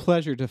such a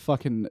pleasure to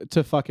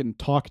fucking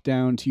talk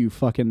down to you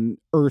fucking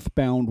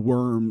earthbound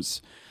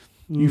worms.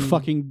 You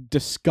fucking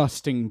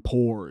disgusting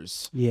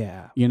pores.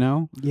 Yeah.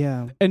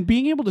 Yeah. And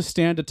being able to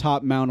stand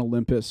atop Mount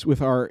Olympus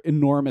with our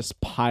enormous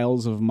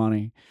piles of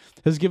money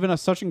has given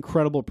us such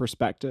incredible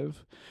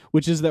perspective,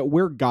 which is that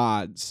we're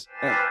gods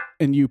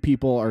and you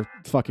people are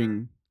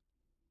fucking...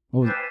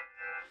 What was it?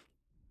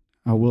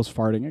 Oh, Will's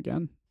farting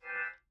again.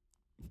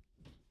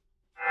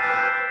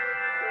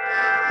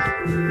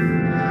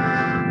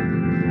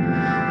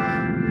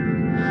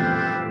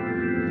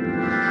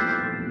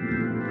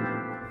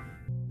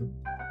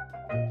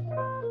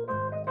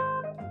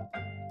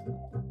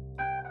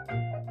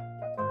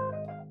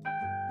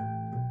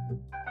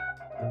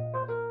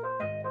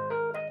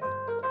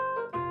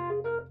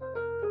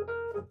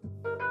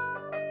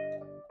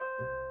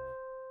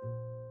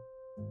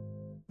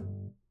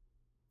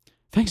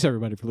 Thanks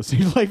everybody for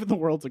listening to Life in the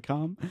World to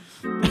Come.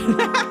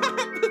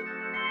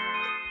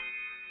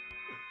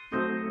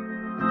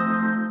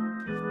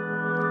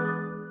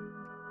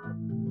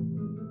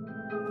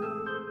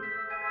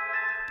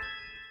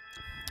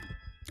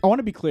 I want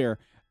to be clear.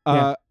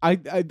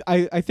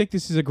 I think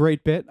this is a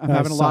great bit. I'm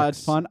having a lot of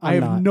fun. I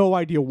have no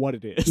idea what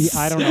it is.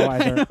 I don't know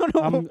either.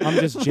 I'm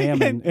just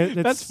jamming.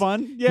 That's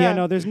fun. Yeah,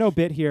 no, there's no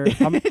bit here.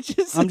 I'm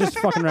just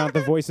fucking around with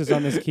the voices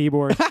on this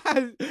keyboard.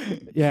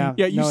 Yeah.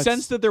 You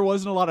sensed that there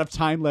wasn't a lot of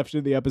time left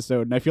in the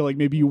episode, and I feel like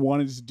maybe you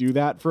wanted to do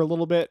that for a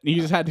little bit, and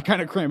you just had to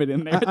kind of cram it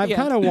in there. I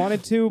kind of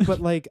wanted to, but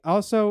like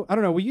also, I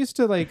don't know. We used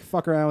to like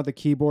fuck around with the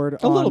keyboard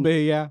a little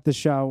bit, yeah. The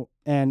show,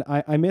 and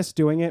I miss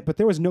doing it, but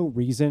there was no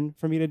reason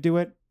for me to do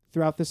it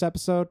throughout this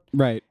episode.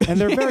 Right. And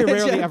there very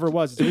rarely ever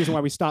was. It's the reason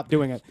why we stopped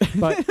doing it.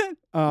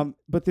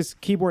 But this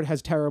keyboard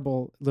has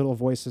terrible little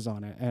voices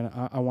on it, and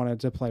I wanted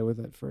to play with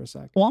it for a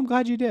sec. Well, I'm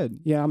glad you did.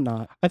 Yeah, I'm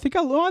not. I think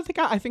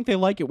they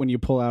like it when you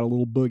pull out a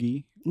little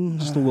boogie.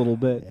 Just a little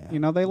bit. Yeah. You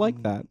know, they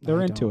like that.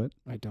 They're into it.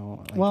 I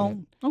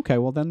don't. Okay.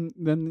 Well, then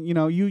you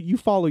know, you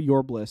follow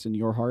your bliss in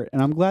your heart,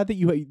 and I'm glad that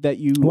you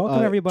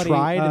welcome everybody.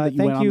 Tried and that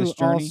you went on this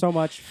journey. Thank you all so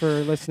much for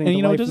listening. And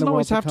you know, it doesn't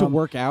always have to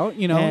work out.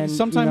 You know, and,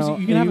 sometimes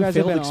you can have a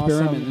failed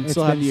experiment awesome. and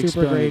still have the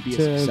experiment be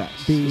a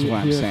success. Is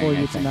what I'm saying.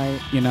 For you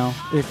tonight. You know,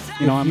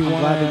 I'm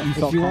glad that you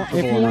felt comfortable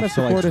if you want to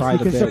support us, you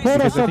can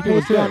support us on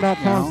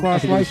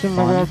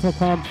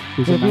patreon.com/lifeintheworldtocome.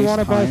 If you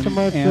want to buy some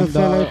merch, just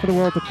Life in the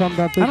World to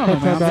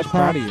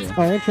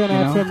Come.bigcartel.com. Our intro and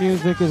outro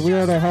music is We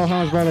Are the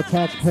Hellhounds by the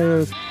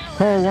Taxpayers.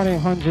 Call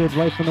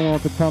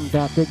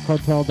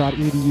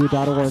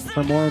 1-800-LifeInTheWorldToCome.bigcartel.edu.org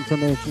for more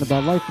information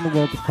about Life in the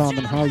World to Come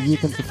and how you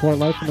can support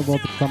Life in the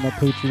World to Come at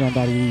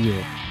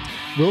patreon.edu.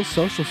 Will's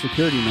social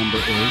security number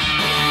is